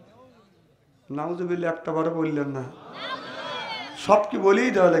 নাউজুবিল্লাহ, একটা বারও বললেন না? সব কি বলেই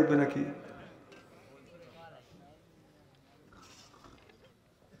দেওয়া লাগবে নাকি?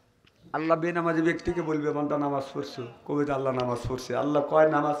 আল্লাহ বেনামাজি ব্যক্তিকে বলবে বান্দা নামাজ পড়ছো? কবিতা আল্লাহ নামাজ পড়ছে। আল্লাহ কয়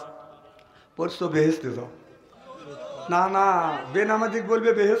নামাজ পড়ছো বেহেশতে যাও। না না, বেনামাজি বলবে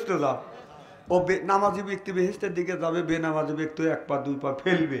বেহেশতে যাও। ও নামাজি ব্যক্তি বেহেশতের দিকে যাবে, বেনামাজি ব্যক্তি 1 পা 2 পা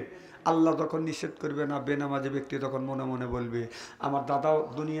ফেলবে। আল্লাহ যখন নিষেধ করবে না, বেনামাজি ব্যক্তি তখন মনে মনে বলবে, আমার দাদাও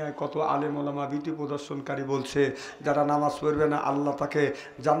দুনিয়ায় কত আলেম ওলামা ভীতি প্রদর্শনকারী বলছে, যারা নামাজ পড়বে না আল্লাহ তাকে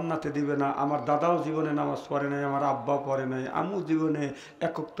জান্নাতে দিবে না। আমার দাদাও জীবনে নামাজ পড়ে নাই, আমার আব্বাও পড়ে নাই, আমিও জীবনে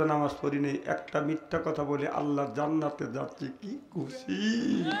একক তো নামাজ পড়ি নাই, একটা মিথ্যা কথা বলে আল্লাহ জান্নাতে যাচ্ছে, কি খুশি।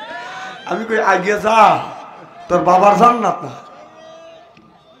 আমি কই আগে যা, তোর বাবার জান্নাত না।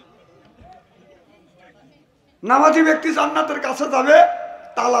 নামাজি ব্যক্তি জান্নাতের কাছে যাবে,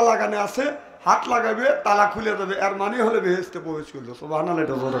 তালা লাগানো আছে, হাত লাগাবে, তালা খুলে যাবে, এর মানে হলে বেহেশতে প্রবেশ করলো। সুবহানাল্লাহ।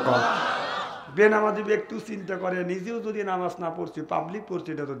 এটা জোরে কর। বেনামাজি ব্যক্তিও চিন্তা করে, নিজেও যদি নামাজ না পড়ছি, পাবলিক পড়ছি,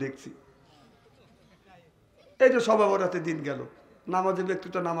 এটা তো দেখছি। এই যে শবে বরাতের দিন গেল, নামাজি ব্যক্তি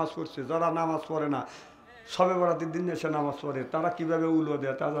তো নামাজ পড়ছে, যারা নামাজ পড়ে না শবে বরাতের দিন এসে নামাজ পড়ে, তারা কিভাবে উলো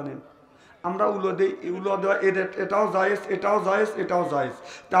দেয় তা জানেন? আমরা উলো দিই, উলো দেওয়া এটাও জায়েজ, এটাও জায়েজ, এটাও জায়েজ।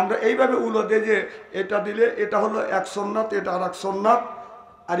 তা আমরা এইভাবে উলো দিই যে এটা দিলে এটা হলো 1 সুন্নাত, এটা আর 1 সুন্নাত,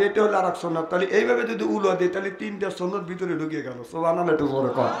 আর এটা হলো আর 1 সুন্নাত। তাহলে এইভাবে যদি উলো দিই তাহলে 3টা সুন্নাত ভিতরে ঢুকিয়ে গেল। সুবহানাল্লাহ। একটু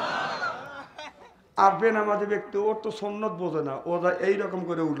জোরে কর। আর বেনামাজি ব্যক্তি ওর তো সুন্নাত বোঝে না, ও যা এইরকম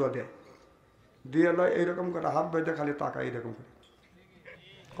করে উলো দেয়, দিয়ে লয় এইরকম করে হাত বেঁধে খালি টাকা এইরকম করে,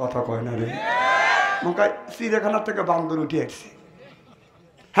 কথা কয় না রে। মোকায় চিড়িয়াখানার থেকে বান্দর উঠে আসছে।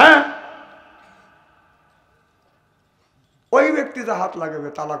 হ্যাঁ, ওই ব্যক্তি যা হাত লাগাবে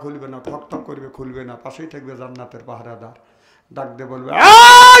তালা খুলবে না, ঠক ঠক করবে, খুলবে না, পাশেই থাকবে জান্নাতের পাহারাদার, ডাক দিয়ে বলবে,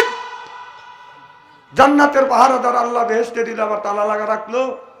 জান্নাতের পাহারাদার আল্লাহ বেহেশতে দিল, আবার তালা লাগা রাখলো,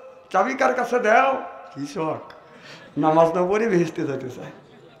 চাবি কার কাছে দাও? কি শখ, নামাজ না পড়ে বেহেশতে যেতে চায়।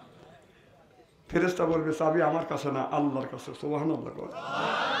 ফেরেশতা বলবে, চাবি আমার কাছে না, আল্লাহর কাছে। সুবহানাল্লাহ।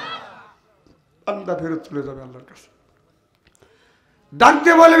 বান্দা ফেরত চলে যাবে আল্লাহর কাছে, ডাক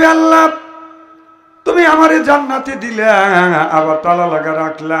দিয়ে বলবে, আল্লাহ তুমি আমারে জান্নাতে দিলে, আবার তালা লাগা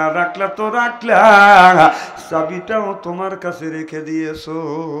রাখলা, রাখলা তো রাখলা, চাবিটাও তোমার কাছে রেখে দিয়েছো।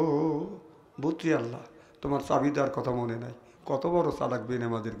 বুঝছি আল্লাহ তোমার চাবি দেওয়ার কথা মনে নাই। কত বড় চালাক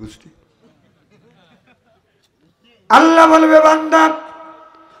বেনামাজির গোষ্ঠী। আল্লাহ বলবে, বান্দা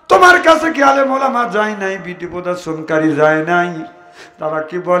তোমার কাছে কি আলেম ওলামা যায় নাই, ভীতি প্রদর্শনকারী যায় নাই, তারা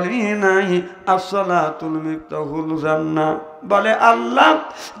কি বলি নাই আসসালাতুল মিফতাহুল জান্নাহ? বলে আল্লাহ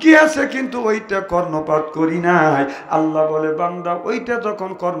গিয়েছে, কিন্তু ওইটা কর্ণপাত করি নাই। আল্লাহ বলে, বান্দা ওইটা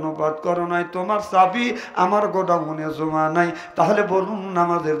যখন কর্ণপাত করো নাই, তোমার চাবি আমার গোডাউনে জমা নাই, তাহলে বলুন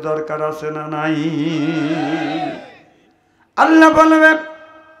নামাজের দরকার আছে না নাই? আল্লাহ বলবে,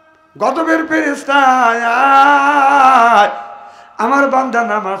 গজবের ফেরেশতা আমার বান্দা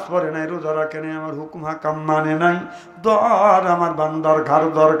নামাজ পড়ে নাই, রোজা রাখে নাই, আমার হুকুম হাকাম মানে নাই, ধর আমার বান্দার ঘর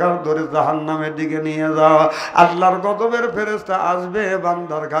দরকার ধরে জাহান্নামের দিকে নিয়ে যাও। আল্লাহর গজবের ফেরেশতা আসবে,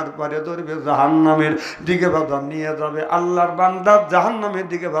 বান্দার ঘর পারে ধরবে, জাহান্নামের দিকে বাদান নিয়ে যাবে। আল্লাহর বান্দা জাহান্নামের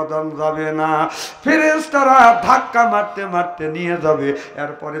দিকে বাদান যাবে না, ফেরেশতারা ধাক্কা মারতে মারতে নিয়ে যাবে।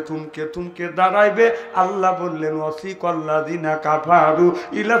 এরপরে থুমকে থুমকে দাঁড়াইবে। আল্লাহ বললেন, ওয়াসিকাল্লাযিনা কাফারু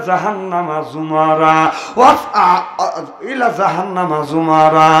ইলা জাহান্নামা যুমারা, ইলা জাহান্নামা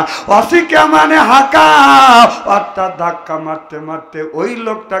যুমারা। ওয়াসিকা মানে হাকা, অর্থাৎ ধাক্কা মারতে মারতে ওই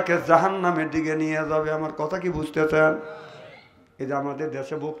লোকটাকে জাহান্নামের দিকে নিয়ে যাবে। আমার কথা কি বুঝতেছেন? এই যে আমাদের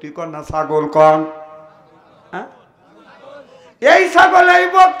দেশে বকরি কর না ছাগল কর, হ্যাঁ, এই ছাগল এই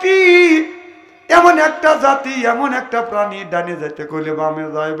বকরি এমন একটা জাতি, এমন একটা প্রাণী, ডানে যাইতে কইলে বামে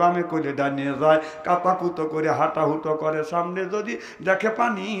যায়, বামে কইলে ডানে যায়, কাপাকুতো করে হাঁটাহুটো করে, সামনে যদি দেখে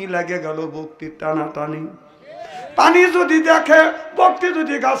পানি লাগে গেল বকরির টানাটানি। পানি যদি দেখে, বকরি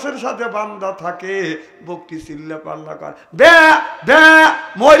যদি গাছের সাথে বান্ধা থাকে, বকরি চিল্লা পাল্লা করে, বে বে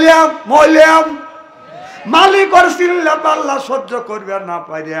মইলাম মইলাম। মালিক ওর চিল্লা পাল্লা সহ্য করবে না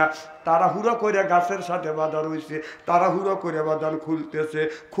পারিয়া তাড়াহুড়ো করে গাছের সাথে বাঁধা রয়েছে, তাড়াহুড়ো করে বাঁধান খুলতেছে,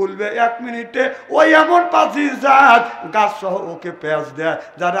 খুলবে 1 মিনিটে, ওই এমন পাঁচি জাত গাছ সহ ওকে পেঁচ দেয়,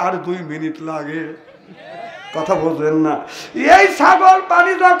 যারা আর 2 মিনিট লাগে। কথা বোঝেন না? এই ছাগল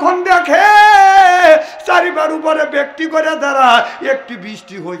পানি যখন দেখে, চারিবার উপরে ব্যক্তি করে দাঁড়ায়, একটি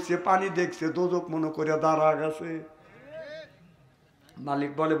বৃষ্টি হয়েছে, পানি দেখছে, দোজক মনে করে দাঁড়া গেছে।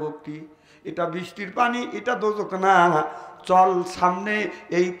 মালিক বলে, বকরি এটা বৃষ্টির পানি, এটা দোজক না, চল সামনে,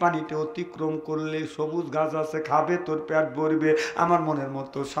 এই পানিতে অতিক্রম করলে সবুজ গাছ আছে, খাবে, তোর পেট ভরবে, আমার মনের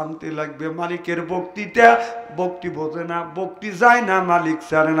মতো শান্তি লাগবে। মালিকের বকরিটা, বকরি বোঝে না, বকরি যায় না, মালিক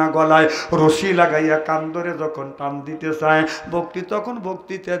ছাড়ে না, গলায় রশি লাগাইয়া কান ধরে যখন টান দিতে চায়, বকরি তখন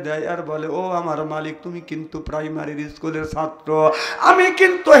বক্তৃতা দেয় আর বলে, ও আমার মালিক, তুমি কিন্তু প্রাইমারি স্কুলের ছাত্র, আমি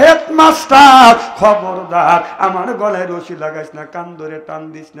কিন্তু হেডমাস্টার, খবরদার আমার গলায় রশি লাগাইস না, কান ধরে টান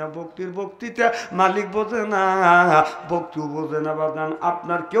দিস না। বকরির বক্তৃতা মালিক বোঝে না, বকরি বকটিও বোঝে না বাজান,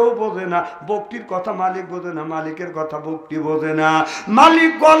 আপনার কেউ বোঝে না। বকটির কথা মালিক বোঝে না, মালিকের কথা বকটি বোঝে না।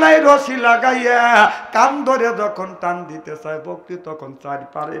 মালিক গলায় রশি লাগাইয়া কান ধরে যখন টান দিতে চায়, বকটি তখন চার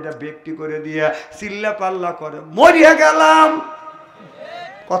পার এটা ব্যক্তি করে দিয়ে চিল্লা পাল্লা করে, মরিয়া গেলাম।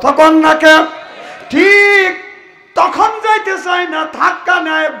 কথা কন না কে? ঠিক তখন যাইতে চাই না, ধাক্কা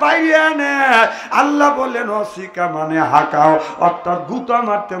নেয়, বাইরে আনে। আল্লাহ বললেন অসিকা মানে হাঁকাও, অর্থাৎ গুতা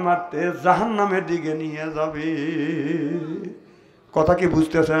মারতে মারতে জাহান্নামের দিকে নিয়ে যাবে। কথা কি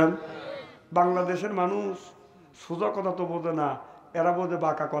বুঝতেছেন? বাংলাদেশের মানুষ সোজা কথা তো বোঝে না, এরা বোঝে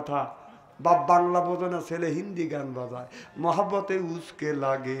বাঁকা কথা। বাপ বাংলা বোঝে না, ছেলে হিন্দি গান বাজায়, মহাব্বতে উসকে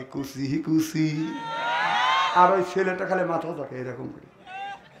লাগে কুসি কুসি, আর ওই ছেলেটা খালি মাথা থাকে এরকম করে।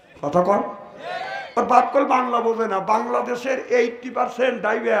 কথা কন? আর বাপ কল বাংলা বোঝে না। বাংলাদেশের 80%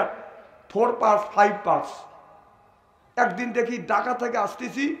 ড্রাইভার 4 পাস 5 পাস। একদিন দেখি ঢাকা থেকে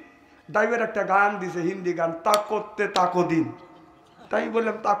আসতেছি, ড্রাইভার একটা গান দিছে, হিন্দি গান, তা করতে তাকো দিন। তাই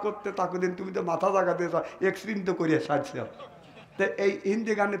বললাম তা করতে তাকো দিন, তুমি তো মাথা জাগাতে এক্সিডেন্ট তো করিয়া সাজছে। তো এই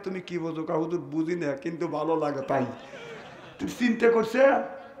হিন্দি গানে তুমি কি বোঝো? হুজুর বুঝি না, কিন্তু ভালো লাগে তাই। তুমি চিন্তা করছে?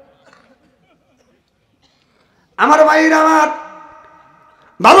 আমার ভাইরা আমার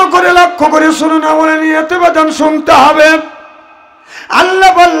ভালো করে লক্ষ্য করে শুনুন, আমলে নিয়তে বাজান শুনতে হবে। আল্লাহ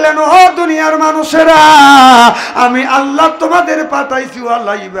বললেন, ও দুনিয়ার মানুষেরা, আমি আল্লাহ তোমাদের পাঠাইছি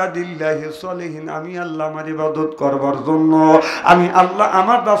আল্লাহ ইবাদিল্লাহি সলিহিন, আমি আল্লাহ আমার ইবাদত করবার জন্য, আমি আল্লাহ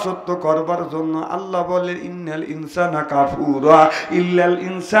আমার দাসত্ব করবার জন্য। আল্লাহ বলেন, ইন্নাল ইনসানা কাফুরা ইল্লাল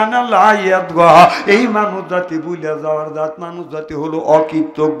ইনসানা লা ইয়াদগা। এই মানুষ জাতি ভুলে যাওয়ার জাত, মানুষ জাতি হলো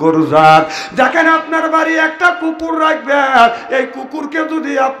অকৃতজ্ঞর জাত। যেখানে আপনার বাড়ি একটা কুকুর রাখবেন, এই কুকুরকে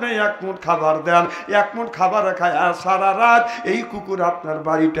যদি আপনি এক মুঠ খাবার দেন, এক মুঠ খাবার খায় আর সারা রাত এই কুকুর আপনার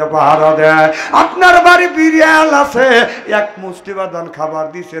বাড়িটা পাহারা দেয়। আপনার বাড়ি বিড়াল আছে, এক মুষ্টি বাদান খাবার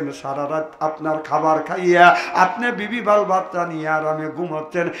দিচ্ছেন, সারা রাত আপনার খাবার খাইয়া আপনি বিবি বাল বাচ্চা নিয়ে আরামে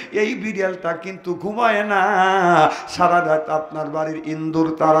ঘুমাচ্ছেন, এই বিড়ালটা কিন্তু ঘুমায় না, সারা রাত আপনার বাড়ির ইন্দুর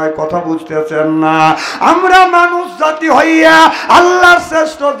তারায়। কথা বুঝতেছেন না? আমরা মানুষ জাতি হইয়া, আল্লাহর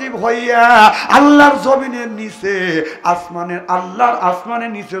শ্রেষ্ঠ জীব হইয়া, আল্লাহর জমিনের নিচে আসমানের, আল্লাহর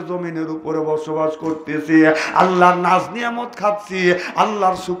আসমানের নিচে জমিনের উপরে বসবাস করতেছি, আল্লাহর নাজ নিয়ামত খাচ্ছি,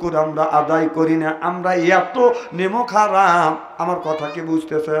 আল্লাহর শুকর আমরা আদায় করি না। আমরা এত নেমো খারাপ। আমার কথা কি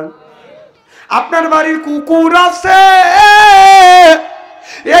বুঝতেছেন? আপনার বাড়ির কুকুর আছে,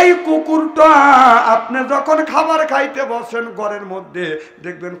 এই কুকুরটা আপনি যখন খাবার খাইতে বসেন ঘরের মধ্যে,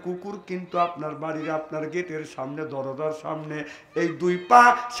 দেখবেন কুকুর কিন্তু আপনার বাড়ির, আপনার গেটের সামনে, দরজার সামনে এই 2 পা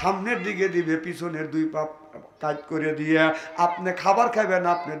সামনের দিকে দিবে, পিছনের 2 পা কাজ করে দিয়ে আপনি খাবার খাবেন,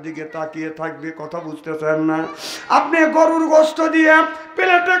 আপনার দিকে তাকিয়ে থাকবে। কথা বুঝতেছেন না? আপনি গরুর গোশত দিয়ে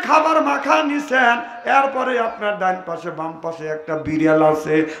প্লেটে খাবার মাখা নিছেন, এরপরে আপনার ডান পাশে বাম পাশে একটা বিড়াল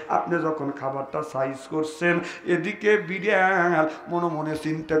আছে, আপনি যখন খাবারটা সাইজ করছেন, এদিকে বিড়াল মনে মনে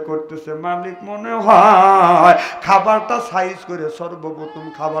চিন্তা করতেছে, মালিক মনে হয় খাবারটা সাইজ করে সর্বপ্রথম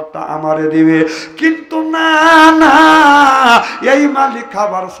খাবারটা আমারে দিবে, কিন্তু না না, এই মালিক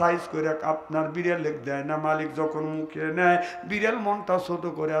খাবার সাইজ করে আপনার বিড়ালে দেয় না। মালিক যখন মুখে নেয়, বিড়াল মনটা ছোট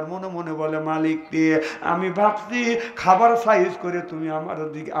করে আর মনে মনে বলে, মালিক দিয়ে আমি ভাবছি খাবার সাইজ করে তুমি আমার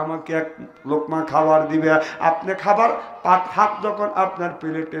দিকে আমাকে এক লোকমা খাবার দিবে। আপনি খাবার হাত যখন আপনার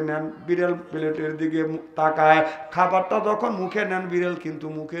প্লেটে নেন, বিড়াল প্লেটের দিকে তাকায়, খাবারটা যখন মুখে নেন, বিড়াল কিন্তু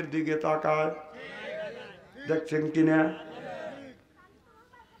মুখের দিকে তাকায়। দেখছেন কিনা?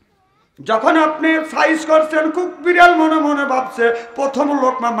 যখন আপনি সাইজ করছেন, খুব বিড়াল মনে মনে ভাবছে প্রথম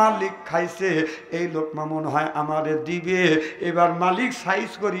লোকমা মালিক খাইছে, এই লোকমা মনে হয় আমাদের দিবে। এবার মালিক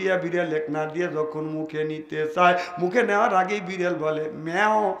সাইজ করিয়া বিড়াল এক না দিয়ে যখন মুখে নিতে চায়, মুখে নেওয়ার আগেই বিড়াল বলে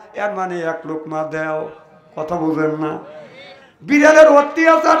ম্যাও, এর মানে এক লোকমা দেও। কথা বুঝেন না? বিড়ালের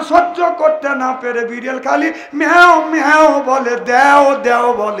অত্যাচার সহ্য করতে না পেরে বিড়াল খালি ম্যাও ম্যাও বলে, দেও দেও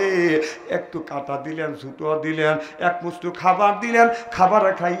বলে। একটু কাটা দিলেন, ছুটো দিলেন, এক মুষ্টি খাবার দিলেন, খাবার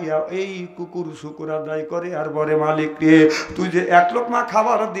খাইয়া এই কুকুর শুকুর আদায় করে আর বলে, মালিক রে তুই যে এক লোকমা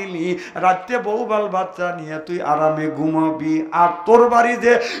খাবার দিলি, রাত্রে বউ বাল বাচ্চা নিয়ে তুই আরামে ঘুমাবি, আর তোর বাড়ি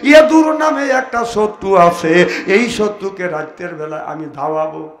যে ইঁদুর নামে একটা শত্রু আছে, এই শত্রুকে রাত্রের বেলায় আমি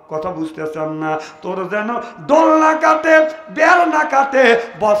ধাওয়াবো। কথা বুঝতেছেন না? তোর যেন দোল না কাটে, বেল না কাটে,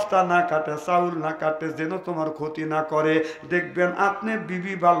 বস্তা না কাটে, চাউল না কাটে, যেন তোমার ক্ষতি না করে। দেখবেন আপনি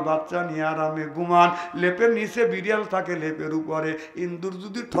বিবি বাল বাচ্চা নিয়ে আরামে ঘুমান, লেপের নিচে বিড়াল থাকে, লেপের উপরে ইন্দুর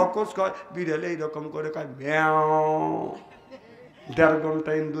যদি ঠকস কয়, বিড়াল এইরকম করে কয় ম্যাও। 1.5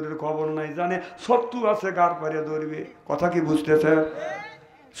 ঘন্টা ইন্দুরের খবর নাই, জানে শত্রু আছে, গার পারে ধরবে। কথা কি বুঝতেছে?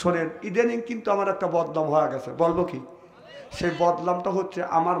 শোনেন, ইদানিং কিন্তু আমার একটা বদনাম হয়ে গেছে, বলবো কি? সেই বদনামটা হচ্ছে,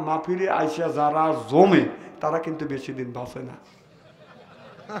 আমার মাহফিলে আইসা যারা জমে তারা কিন্তু বেশি দিন বাঁচে না।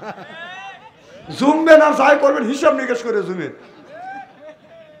 জুমবে না যাই করবেন হিসাব নিকেশ করে জুমেন।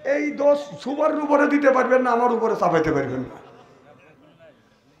 এই দোষ সুবার উপরে দিতে পারবেন না, আমার উপরে চাপাইতে পারবেন না।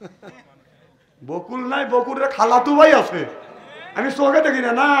 বকুল নাই, বকুলের খালাতু ভাই আছে, আমি চোখে দেখি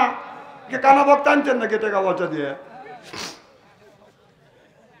না। না কে কানা বক্তা আনছেন নাকি টাকা পয়সা দিয়ে?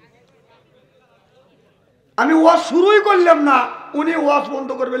 আমি ওয়াজ শুরুই করলাম না, উনি ওয়াজ বন্ধ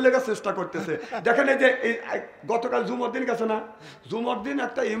করবে লেগে চেষ্টা করতেছে। দেখেন এই যে এই গতকাল জুমার দিন গেছে না, জুমার দিন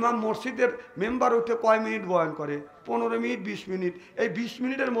একটা ইমাম মসজিদের মেম্বার উঠে কয় মিনিট বয়ান করে? 15 মিনিট 20 মিনিট। এই 20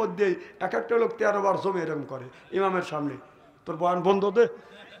 মিনিটের মধ্যেই এক একটা লোক 13 বার জমে এরকম করে ইমামের সামনে। তোর বয়ান বন্ধ দে,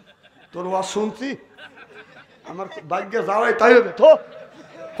 তোর ওয়াজ শুনছি, আমার ভাগ্যে যাওয়াই তাই হবে তো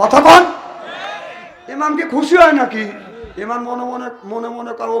কথা বল। ইমাম কি খুশি হয় নাকি? ইমাম মনে মনে মনে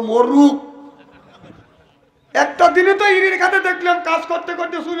মনে করো মরুক। একটা দিনে তো ইরির খাতে দেখলাম কাজ করতে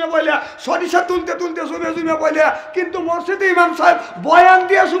করতে শুনে বলে, সরিষা তুলতে তুলতে শুনে শুনে বলে, কিন্তু মসজিদে ইমাম সাহেব বয়ান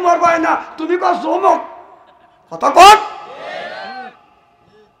দিয়ে সুমার পায় না। তুমি কস জমক কথা কন।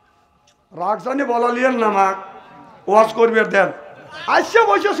 রাগ জানি বলা লিয়েন না, মা ওয়াজ করবে দেন আসছে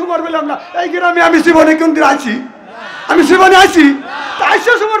বসে সুমার পেলাম না। এই গ্রামে আমি জীবনে কোন দিন আছি? আমি জীবনে আছি তা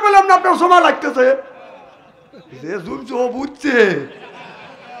আসছে সুমার পেলাম না। আপনার সময় লাগতেছে যে জুমছে ও বুঝছে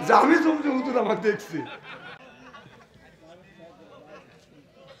যে আমি জুমছে, হুজুর আমার দেখছি।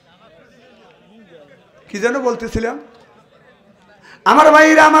 কি যেন বলতেছিলাম? আমার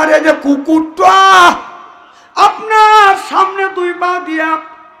ভাইরা, আমার এই যে কুকুরটা আপনার সামনে 2 পা দিয়া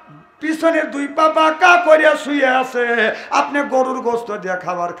পিছনে 2 পা বাঁকা করিয়া শুয়ে আছে, আপনি গরুর গোস্ত দিয়ে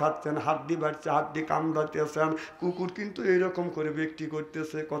খাবার খাচ্ছেন, হাড্ডি বাড়ছে, হাড্ডি কামড়াতেছেন। কুকুর কিন্তু এইরকম করে ব্যক্তি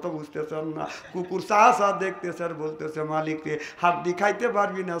করতেছে, কথা বুঝতেছেন না? কুকুর চা চা দেখতেছে আর বলতেছে মালিককে, হাড্ডি খাইতে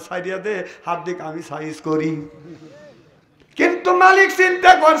পারবি না, সাইডিয়া দে, হাড্ডি আমি সাইজ করি। কিন্তু মালিক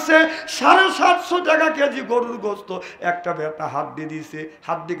চিন্তা করছে 750 টাকা কেজি গরুর গোস্ত, একটা বেটা হাড্ডি দিছে,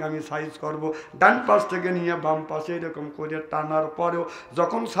 হাড্ডিকে আমি সাইজ করব। ডান পাশ থেকে নিয়ে বাম পাশে এরকম করে টানার পরেও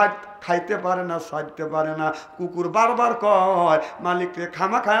যখন খাইতে পারে না, ছাড়তে পারে না, কুকুর বারবার কয় মালিককে,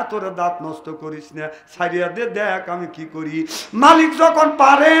 খামা খায়া তোরে দাঁত নষ্ট করিস না, ছাড়িয়া দে, দেখ আমি কি করি। মালিক যখন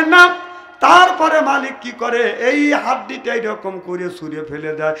পারে না, তারপরে মালিক কি করে, এই হাড্ডিটা এরকম করে ছুঁড়ে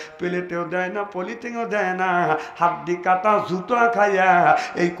ফেলে দেয়, প্লেটেও দেয় না, পলিথিনও দেয় না, হাড্ডি কাটা জুতো খাইয়া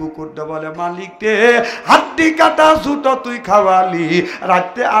এই কুকুরটা বলে, মালিক রে হাড্ডি কাটা জুতো তুই খাওয়ালি,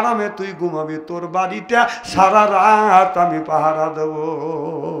 রাতে আরামে তুই ঘুমাবি, তোর বাড়িটা সারা রাত আমি পাহারা দেব।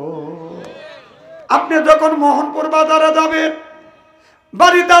 আপনি যখন মোহনপুর বাজারে যাবেন,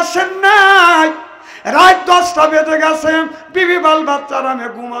 বাড়িতে আসেন নাই, রাত 10টা বেজে গেছে, বিবি বাল বাচ্চারা আমি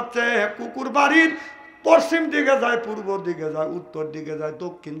ঘুমাচ্ছে, কুকুর বাড়ির পশ্চিম দিকে যায়, পূর্ব দিকে যায়, উত্তর দিকে যায়,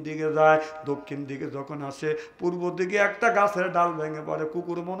 দক্ষিণ দিকে যায়। দক্ষিণ দিকে যখন আসে, পূর্ব দিকে একটা গাছের ডাল ভেঙে পড়ে,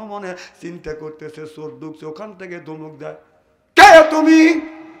 কুকুর মনে মনে চিন্তা করতেছে চোর ঢুকছে, ওখান থেকে ধমক দেয়, কে তুমি,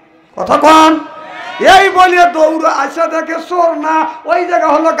 কথা কন। এই বলে দৌড় আসা দেখে চোর না, ওই জায়গা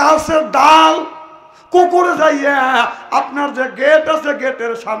হলো গাছের ডাল। কুকুর যাইয়া আপনার যে গেট আছে,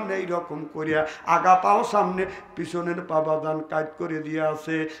 গেটের সামনে এইরকম করিয়া আগা পাও সামনে, পিছনের পা বাদান কাট করে দিয়ে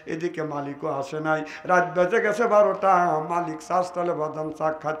আছে। এদিকে মালিকও আসে নাই, রাত বেজে গেছে 12টা, মালিক চাষতলে বাদাম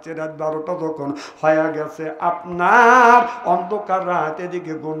চাক খাচ্ছে, রাত 12টা যখন হয়ে গেছে আপনার অন্ধকার রাত,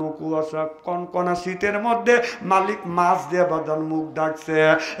 এদিকে ঘন কুয়াশা, কনকনা শীতের মধ্যে মালিক মাছ দিয়ে বাদান মুখ ডাকছে,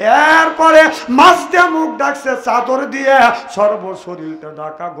 এরপরে মাছ দিয়ে মুখ ডাকছে, চাদর দিয়ে সর্ব শরীরটা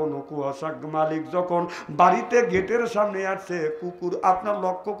ঢাকা, ঘন কুয়াশা। মালিক যখন বাড়িতে গেটের সামনে আসছে, কুকুর আপনার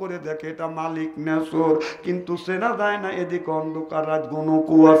লক্ষ্য করে দেখে এটা মালিক না চোর, কিন্তু চেনা যায় না, এদিকে অন্ধকার রাত, ঘন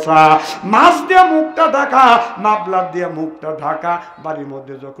কুয়াশা, মাছ দিয়ে মুখটা ঢাকা, মাফলার দিয়ে মুখটা ঢাকা। বাড়ির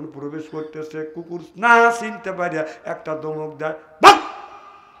মধ্যে যখন প্রবেশ করতেছে, কুকুর না চিনতে পারে একটা ধমক দেয়,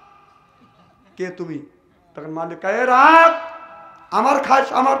 কে তুমি? তখন মালিক কায়ে রাত, আমার খাস,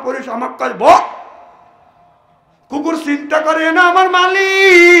 আমার পরিস, আমার কাজ বক। কুকুর চিন্তা করে না আমার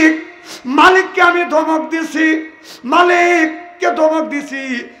মালিক, মালিককে আমি ধমক দিছি, মালিককে ধমক দিছি,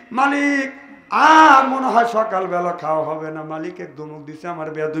 মালিক আর মনে হয় সকালবেলা খাওয়া হবে না, মালিক ধমক দিছে, আমার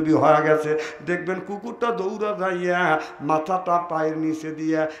বেদবি হয়ে গেছে। দেখবেন কুকুরটা দৌড়া যাইয়া মাথাটা পায়ের নিচে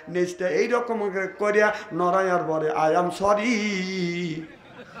দিয়া নিচটা এইরকম করিয়া নড়াই আর বলে, আই এম সরি।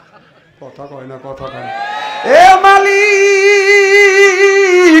 কথা কয় না, কথা কয় না, এ মালিক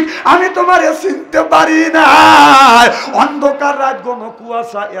আমি তোমার দেখতে পারি না, অন্ধকার রাত ঘন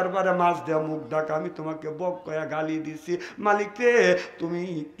কুয়াশা, এরবারে মাছ দেয়া মুখ ডাকা, আমি তোমাকে বক কয়া গালি দিছি, মালিক রে তুমি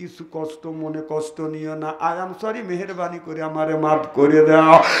কিছু কষ্ট মনে কষ্ট নিও না, আই এম সরি, মেহেরবানি করে আমারে মাফ করে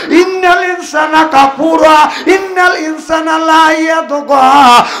দাও। ইন্নাল ইনসানা কাফুরা, ইন্নাল ইনসানা লা ইয়াদগা,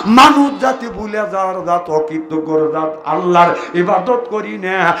 মানুষ জাতি ভুলে যাওয়ার জাত, অকৃতজ্ঞর জাত, আল্লাহর ইবাদত করি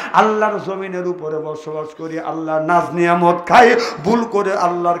না, আল্লাহর জমিনের উপরে বসবাস করি, আল্লাহর নাজ নিয়ামত খাই, ভুল করে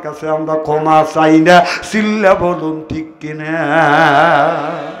আল্লাহর কাছে আমরা ক্ষমা চাই না। চিল্লা বলুন ঠিক কিনা?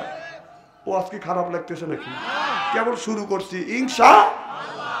 ও আজকে খারাপ লাগতেছে নাকি? কেবল শুরু করছি ইনশাআল্লাহ।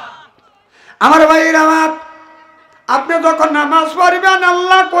 আমার ভাইরা আমার, আপনি যখন নামাজ পড়বেন,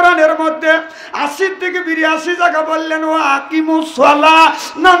 আল্লাহ কোরআনের মধ্যে 80 থেকে 82 জায়গা বললেন, ও আকিমুস সালাহ,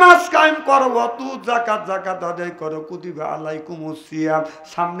 নামাজ কায়েম করো, তু যাকাত, যাকাত আদায় করো, কুতিবা আলাইকুমুস সিয়াম,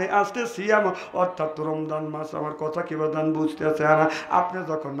 সামনে আসছে সিয়াম অর্থাৎ রমজান মাস। আমার কথা কি বাদান বুঝতেছেন? আপনি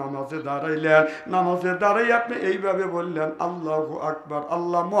যখন নামাজে দাঁড়াইলেন, নামাজে দাঁড়াই আপনি এইভাবে বললেন, আল্লাহু আকবার,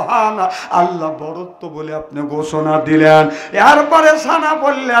 আল্লাহ মহান, আল্লাহ বড়ত্ব বলে আপনি ঘোষণা দিলেন, এরপরে সানা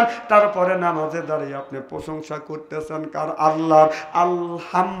বললেন, তারপরে নামাজে দাঁড়িয়ে আপনি প্রশংসা করতে কার? আল্লাহ,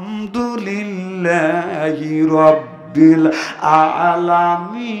 আলহামদুলিল্লাহি রাব্বিল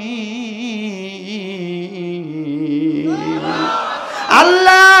আলামিন।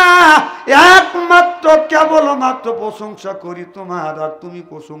 আল্লাহ একমাত্র কেবলমাত্র প্রশংসা করি তোমার, আর তুমি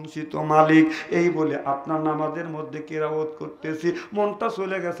প্রশংসিত মালিক। এই বলে আপনার নামাজের মধ্যে কেরাওয়াত করতেছি, মনটা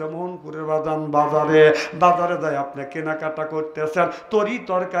চলে গেছে মোহনপুরের বাজারে, বাজারে যাই আপনি কেনাকাটা করতেছেন, তরি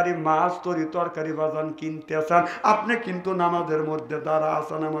তরকারি মাছ, তরি তরকারি বাজান কিনতেছেন, আপনি কিন্তু নামাজের মধ্যে দাঁড়া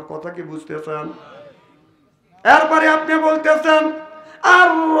আছেন। আমার কথা কি বুঝতেছেন? এরপরে আপনি বলতেছেন আর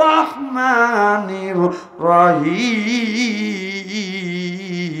রহমানির রহিম,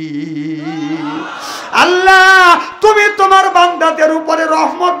 আল্লাহ তুমি তোমার বান্দাদের উপরে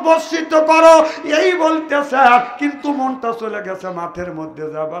রহমত বর্ষিত করো, এই বলতেছেন, কিন্তু মনটা চলে গেছে মাঠের মধ্যে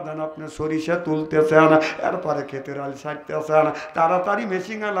যাবাদান, আপনি সরিষা তুলতেছেন, এরপরে ক্ষেতের আল ছাড়তেছেন, তাড়াতাড়ি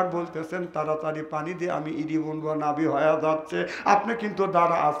মেশিং আলাক বলতেছেন, তাড়াতাড়ি পানি দিয়ে আমি ইডি বুনবো, নাবি হয়ে যাচ্ছে, আপনি কিন্তু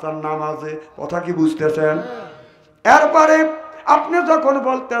দাঁড়া আছেন নামাজে। কথা কি বুঝতেছেন? এরপরে আপনি যখন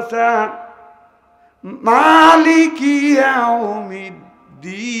বলতেছেন মালিকি ইয়াউমিদ্দিন,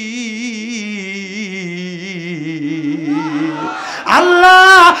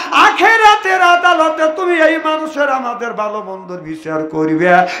 আল্লাহ আখিরাতের আদালতে তুমি এই মানুষের আমাদের ভালো মন্দর বিচার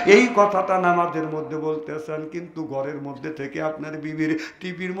করবে, এই কথাটা নামাজের মধ্যে বলতেছেন, কিন্তু ঘরের মধ্যে থেকে আপনার বিবির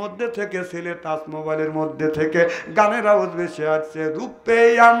টিভির মধ্যে থেকে, ছেলে টাচ মোবাইলের মধ্যে থেকে গানের আওয়াজ বেশি আসছে, রূপে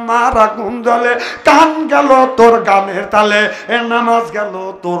আমার আগুন জ্বলে, কান গেল তোর গানের তালে, এ নামাজ গেল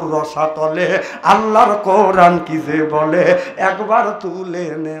তোর রসাতলে, আল্লাহর কোরআন কি যে বলে, একবার তুলে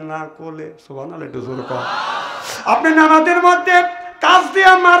নে না কোলে। সুবহানাল্লাহ, একটু জোরে কর। আপনি নামাজের মধ্যে কাজ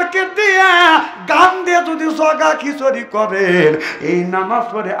দিয়া, মার্কেট দিয়া, গান দিয়ে যদি জগা খিচুড়ি করেন, এই নামাজ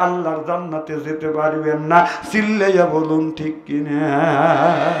পড়ে আল্লাহর জান্নাতে যেতে পারবেন না। চিল্লাইয়া বলুন ঠিক কিনা?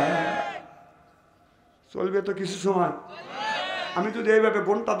 চলবে তো কিছু সময়। আমি যদি এইভাবে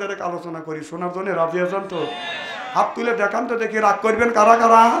ঘন্টা দেড়েক আলোচনা করি, শোনার জন্য রাজি আছেন তো? হাত তুলে দেখান তো দেখি, রাগ করবেন কারা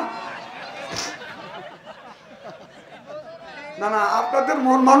কারা? না না, আপনাদের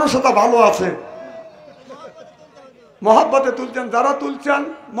মন মানসিকতা ভালো আছে, মহব্বতে তুলছেন যারা তুলছেন,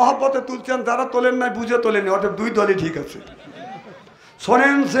 মহব্বতে তুলছেন যারা তোলেন নাই, বুঝে তোলেনি, অর্থাৎ দুই দলই ঠিক আছে।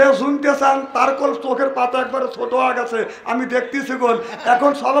 শোনেন, যে শুনতে চান তার কোল চোখের পাতা একবারে ছোট হয়ে গেছে, আমি দেখতেছি গোল,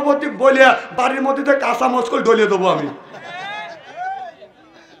 এখন সভাপতি বলে বাড়ির মধ্যে কাঁচা মস্কল ডলিয়ে দেবো আমি।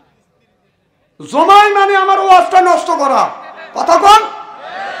 জমাই মানে আমার ওয়াজটা নষ্ট করা। কথা কন,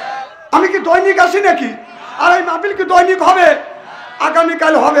 আমি কি দৈনিক আসি নাকি? আর এই মাহফিল কি দৈনিক হবে?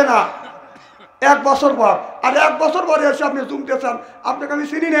 আগামীকাল হবে না, 1 বছর পর। আর 1 বছর পরে এসে আপনি জুমতেছেন, আপনাকে আমি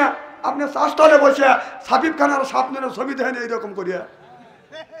চিনি না, আপনি চাষতলে বসে সাবিব খানের স্বপ্নের ছবি দেখেন এইরকম করিয়া,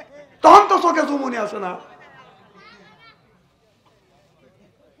 তখন তো চোখে জুমুনি আসে না।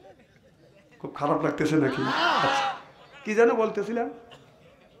 খুব খারাপ লাগতেছে নাকি? আচ্ছা, কি যেন বলতেছিলাম?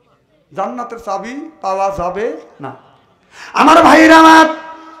 জান্নাতের চাবি পাওয়া যাবে না। আমার ভাইরা আমার,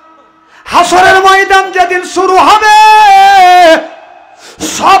 হাসরের ময়দান যেদিন শুরু হবে,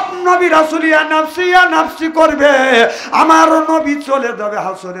 সব নবী রাসূল ইয়া নাফসি করবে। আমার নবী চলে যাবে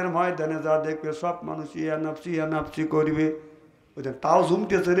হাসরের ময়দানে, যা দেখবে সব মানুষ ইয়া নাফসি করবে। ওইটা তাও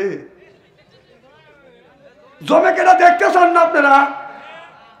জমতেছে রে, জমে কেটা দেখতেছেন না আপনারা?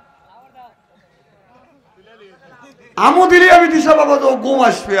 আমু দিলে আমি দিশা বাবা তো ঘুম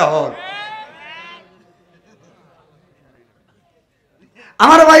আসবে।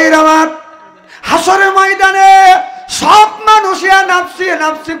 আমার ভাইয়ের আমার, হাসরের ময়দানে সব মানুষ নাফসি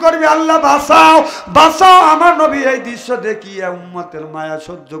নাফসি করবে, আল্লাহ বাঁচাও বাঁচাও। আমার নবী এই দৃশ্য দেখিয়ে উম্মতের মায়া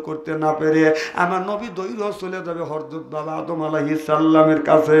সহ্য করতে না পেরে আমার নবী দৌড়ে চলে যাবে হযরত বাবা আদম আলাইহিস সালামের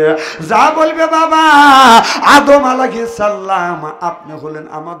কাছে। যা বলবে, বাবা আদম আলাইহিস সালাম আপনি হলেন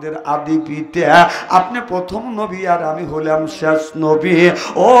আমাদের আদি পিতা, আপনি প্রথম নবী আর আমি হলাম শেষ নবী।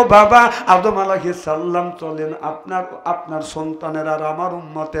 ও বাবা আদম আলাইহিস সালাম চলেন, আপনার সন্তানের আর আমার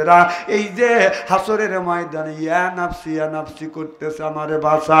উম্মতেরা এই যে হাসরের ময়দানে ইয়া নাফসি করতেছে, আমারে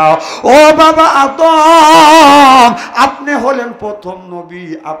বাঁচাও। ও বাবা আদম আপনি হলেন প্রথম নবী,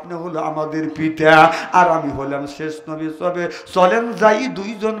 আপনি হলো আমাদের পিতা আর আমি হলাম শেষ নবী। তবে চলেন যাই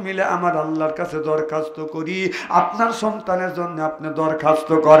দুইজন মিলে আমার আল্লাহর কাছে দরখাস্ত করি, আপনার সন্তানের জন্য আপনি দরখাস্ত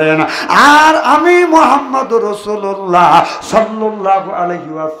করেন আর আমি মুহাম্মদুর রাসূলুল্লাহ সাল্লাল্লাহু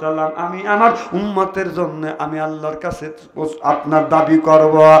আলাইহি ওয়াসাল্লাম আমি আমার উম্মতের জন্য আমি আল্লাহর কাছে আপনার দাবি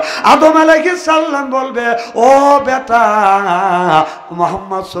করব। আদম আলাইহিস সালাম বলবে, ও বেটা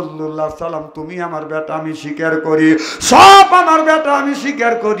মুহাম্মদ সাল্লাল্লাহু আলাইহি সাল্লাম তুমি আমার বেটা, আমি স্বীকার করি, সব আমার বেটা আমি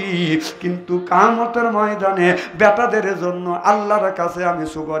স্বীকার করি, কিন্তু কিয়ামতের ময়দানে বেটাদের জন্য আল্লাহর কাছে আমি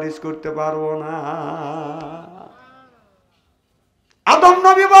সুপারিশ করতে পারবো না। আদম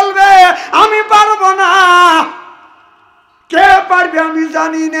নবী বলবে, আমি পারবো না। কে পারবে আমি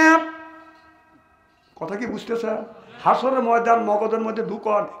জানি না। কথা কি বুঝতেছে? হাসরের ময়দান মগজের মধ্যে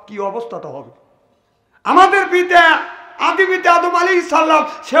ঢুকন কি অবস্থাটা হবে। আমাদের পিতা আদি পিতা আদম আলাইহিস সালাম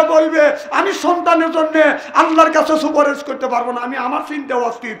সে বলবে, আমি সন্তানের জন্য আল্লাহর কাছে সুপারিশ করতে পারবো না, আমি আমার চিন্তা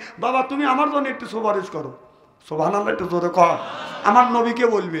অস্থির, বাবা তুমি আমার জন্য একটু সুপারিশ করো। সুবহানাল্লাহ একটু জোরে কর। আমার নবীকে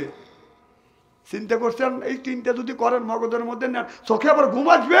বলবে। চিন্তা করছেন এই চিন্তা যদি করেন মগজের মধ্যে নেন, চোখে আবার ঘুম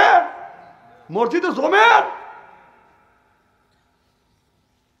আসবে, মসজিদে জমেন।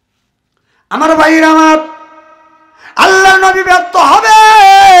 আমার ভাইরা আমার, আল্লাহ নবী ব্যর্থ হবে,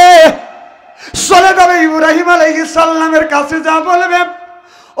 চলে যাবে ইব্রাহিম আলাইহিস সালামের কাছে, যা বলবে,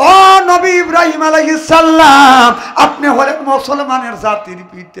 ও নবী ইব্রাহিম আলাইহিস সালাম আপনি হলেন মুসলমানের জাতির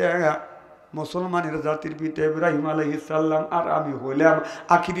পিতা, মুসলমানের জাতির পিতা ইব্রাহিম আলাইহিস সালাম আর আমি হলাম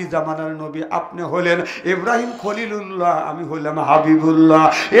আখিরি জামানার নবী। আপনি হলেন ইব্রাহিম খলিলুল্লাহ, আমি হলাম হাবিবুল্লাহ।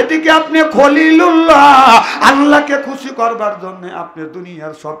 এদিকে আপনি খলিলুল্লাহ, আল্লাহকে খুশি করবার জন্য আপনি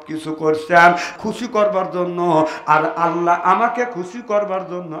দুনিয়ার সব কিছু করছেন খুশি করবার জন্য, আর আল্লাহ আমাকে খুশি করবার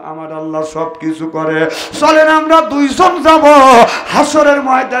জন্য আমার আল্লাহ সব কিছু করে। চলেন আমরা দুইজন যাব হাসরের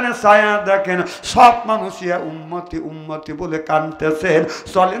ময়দানে, ছায়া দেখেন সব মানুষিয়া উম্মতি উম্মতি বলে কাঁদতেছেন।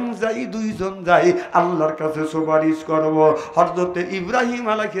 চলেন যাই দুইজন যাই আল্লাহর কাছে সুপারিশ করব। হযরত ইব্রাহিম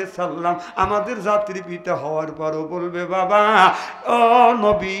আলাইহিস সালাম আমাদের জাতির পিতা হওয়ার পরও বলবে, বাবা ও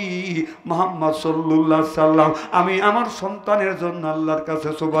নবী মুহাম্মদ সাল্লাল্লাহু আলাইহি সাল্লাম আমি আমার সন্তানের জন্য আল্লাহর কাছে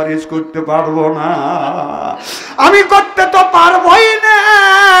সুপারিশ করতে পারবো না, আমি করতে তো পারবোই না,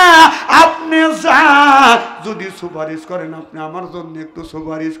 আপনি যান যদি সুপারিশ করেন আপনি আমার জন্য একটু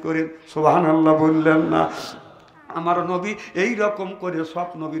সুপারিশ করেন। সুবহানাল্লাহ বললেন না? আমার নবী এই রকম করে সব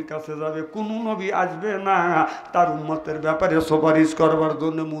নবীর কাছে যাবে, কোন নবী আসবে না তার উম্মতের ব্যাপারে সুপারিশ করবার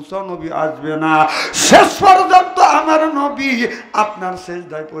জন্য। মুসা নবী আসবে না, শেষ পর্যন্ত আমার নবী আপনার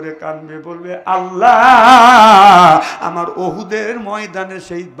সেজদায় পড়ে কাঁদবে, বলবে, আল্লাহ আমার উহুদের ময়দানে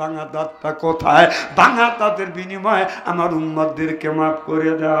সেই ভাঙা দাঁতটা কোথায়, ভাঙা দাঁতের বিনিময়ে আমার উম্মতদেরকে মাফ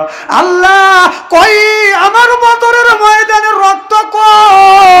করে দাও। আল্লাহ কই আমার বদরের ময়দানে রক্ত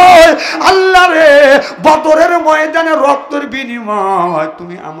কই, আল্লাহ রে বদরের ময়দানে রক্তের বিনিময়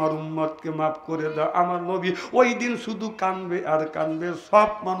তুমি আমার উম্মতকে মাফ করে দাও। আমার নবী ওই দিন শুধু কাঁদবে আর কাঁদবে, সব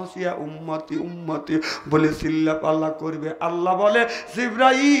মানুষ ইয়া উম্মতি উম্মতি বলে চিল্লা পাল্লা করবে। আল্লাহ বলে,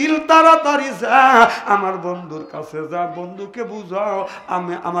 জিবরাইল তাড়াতাড়ি যা আমার বন্ধুর কাছে যা, বন্ধুকে বুঝাও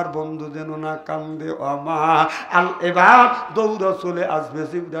আমি আমার বন্ধু যেন না কান্দে। এবার দৌড়া চলে আসবে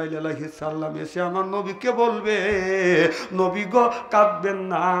জিবরাইল আলাইহিস সালাম, এসে আমার নবীকে বলবে, নবী গো কাঁদবেন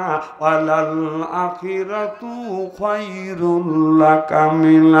না, ওয়ালাল আখিরাতু খায়রুল লাকা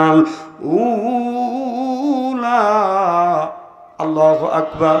মিনাল উলা। আল্লাহু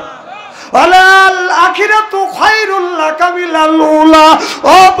আকবার। ওয়ালাল আখিরাতু খায়রুল লাকা মিনাল উলা।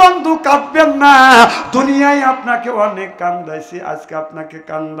 ও বন্ধু কাঁদবেন না, দুনিয়ায় আপনাকে অনেক কান্দাইছি, আজকে আপনাকে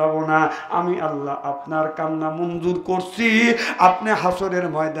কান্দাবো না। আমি আল্লাহ আপনার কান্না মঞ্জুর করছি, আপনি হাসরের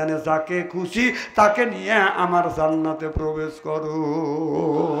ময়দানে যাকে খুশি তাকে নিয়ে আমার জান্নাতে প্রবেশ করো।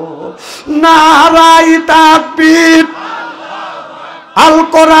 নারাই তাকবীর, আল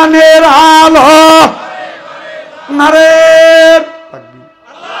কোরআনের আলো, নারে তাকবীর।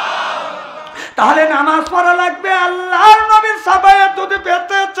 তাহলে নামাজ পড়া লাগবে, আল্লাহর নবীর সাবায়াত যদি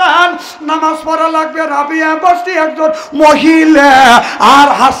পেতে চান নামাজ পড়া লাগবে রাবিয়া বস্তি একজন মহিলা আর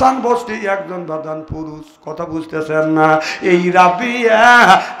হাসান বস্তি একজন দাদান পুরুষ। কথা বুঝতেছেন না? এই রাবিয়া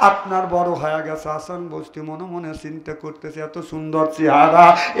আপনার বড় হয়ে গেছে, হাসান বস্তি মনে মনে চিন্তা করতেছে এত সুন্দর চেহারা,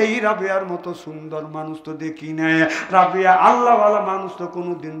 এই রাবিয়ার মতো সুন্দর মানুষ তো দেখি নাই, রাবিয়া আল্লাহওয়ালা মানুষ তো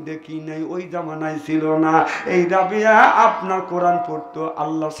কোনোদিন দেখি নাই, ওই জামানায় ছিল না। এই রাবিয়া আপনার কোরআন পড়তো,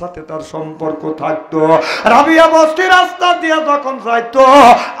 আল্লাহর সাথে তার সম্পর্ক থাকতো। রাবিয়া বস্তি রাস্তা দিয়ে যখন যাইতো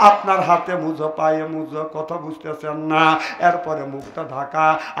আপনার হাতে মুজো পায়ে মুজো। কথা বুঝতেছেন না? এরপরে মুখটা ঢাকা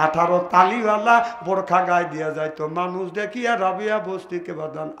 18 তালিওয়ালা বোরখা গায়ে দিয়ে যাইতো। মানুষ দেখিয়া রাবিয়া বস্তিকে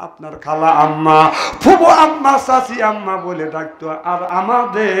বাদান আপনার খালা আম্মা, ফুবু আম্মা, চাচি আম্মা বলে ডাকতো। আর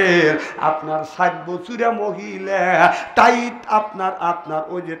আমাদের আপনার 60 বছরিয়া মহিলা টাইট আপনার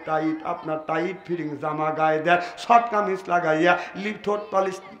ওই যে টাইট আপনার টাইট ফিটিং জামা গায়ে দেয়, শর্ট কামিজ লাগাইয়া ঠোঁট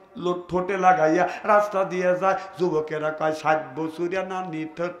পালিশ ঠোঁটে লাগাইয়া রাস্তা দিয়ে যায়। যুবকেরা কয় 60 বছরিয়া নানি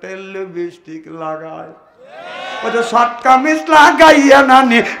ঠোঁটে লিপস্টিক লাগায়, ওই যে শর্ট কামিজ লাগাইয়া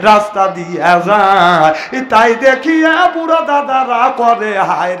নানি রাস্তা দিয়ে যায়। তাই দেখিয়া বুড়ো দাদারা করে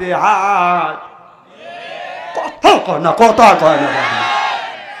হায় রে হায়। কথা কয় না, কথা কয় না,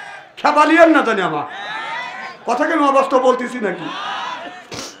 খেপালিয়েন না জানি আমার কথাকে আমি অবস্থা বলতেছি নাকি?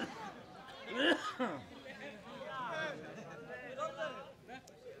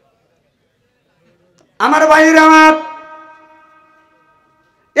 আমার ভাইরা আমার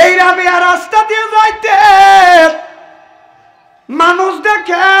এই রাবিয়া রাস্তা দিয়ে যাইতে মানুষ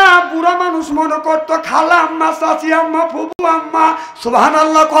দেখে বুড়া মানুষ মনে করতো খালা আম্মা, চাচি আম্মা, ফুফু আম্মা,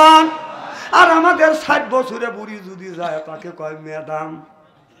 সুবহানাল্লাহ কোন। আর আমাদের 60 বছরে বুড়ি যদি যায় তাকে কয় ম্যাডাম।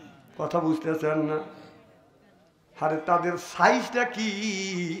 কথা বুঝতেছেন না? আরে তাদের সাইজটা কি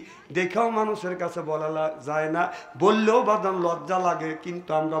দেখেও মানুষের কাছে বলা যায় না, বললেও বাদাম লজ্জা লাগে, কিন্তু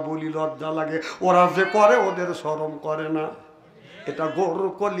আমরা বলি লজ্জা লাগে। ওরা যে করে ওদের শরম করে না। এটা গরু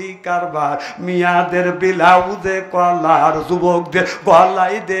কলি কারবার, মিয়াদের ব্লাউজে কলার, যুবকদের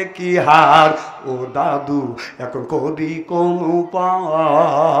গলায় দেখি হার। ও দাদু এখন করি কোন উপায়?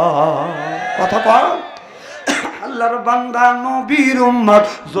 কথা কর। আল্লাহর বান্দা নবীর উম্মত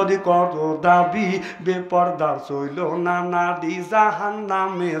যদি করো দাবি, বেপরদা চইল না নারী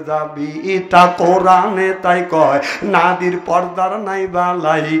জাহান্নামে যাবি। এটা কোরআনে তাই কয়, নারীর পর্দার নাই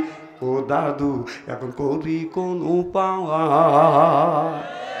বালাই। ও দাদু এখন করি কোন উপায়?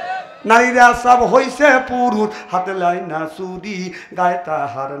 নারীরা সব হইছে পুরুষ, হাতে লাই না চুরি, গায়ে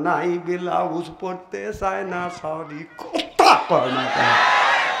তাহার নাই ব্লাউজ, পড়তে চায় না সরি। কথা কয় না।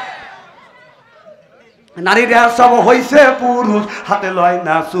 নারীরা সব হইছে পুরুষ, হাতে লয়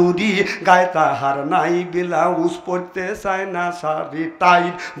না চুরি, গায়ে তাহার নাই ব্লাউজ, পড়তে চায় না শাড়ি।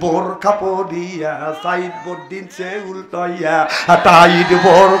 টাইট বোরখা পরিয়া সাইনবোর্ড দিচ্ছে উল্টাইয়া, টাইট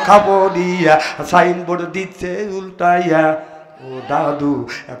বোরখা পরিয়া সাইনবোর্ড দিচ্ছে উল্টাইয়া। ও দাদু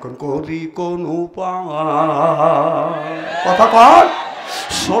এখন করি কোন উপায়? কথা কর।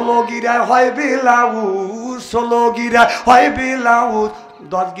 16 গিরায় হয় ব্লাউজ, 16 গিরায় হয় ব্লাউজ,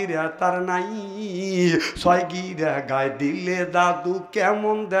 10 গিরা তার নাই, 6 গিরা গায়ে দিলে দাদু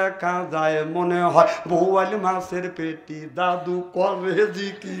কেমন দেখা যায়, মনে হয় বোয়াল মাছের পেটি। দাদু করে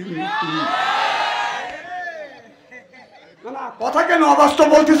জিকিমিটি। কথা কেন অবাস্তব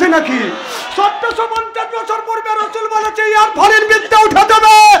বলতেছি নাকি? 1450 বছর পূর্বে রাসূল বলেছে ইয়ার ফলের বিদ্যা উঠে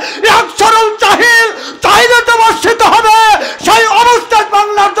দেবে, এক সরল চাহিদাতে বর্ষিত হবে। সেই অবস্থা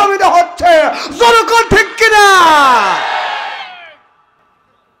বাংলার জমিনে হচ্ছে। জনগণ ঠিক কিনা?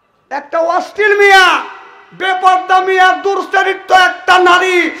 একটা অশ্লীল মিয়া, বেপর্দা মিয়া, দুশ্চরিত্র একটা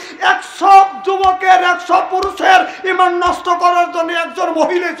নারী 100 যুবকের 100 পুরুষের ইমান নষ্ট করার জন্য একজন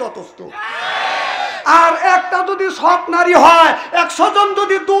মহিলাই যথেষ্ট। আর একটা যদি সৎ নারী হয়, 100 জন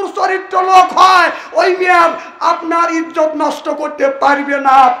যদি দুশ্চরিত্র লোক হয়, ওই মিয়ার আপনার ইজ্জত নষ্ট করতে পারবে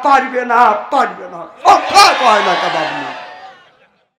না, পারবে না, পারবে না। কথা কয় না বাবু।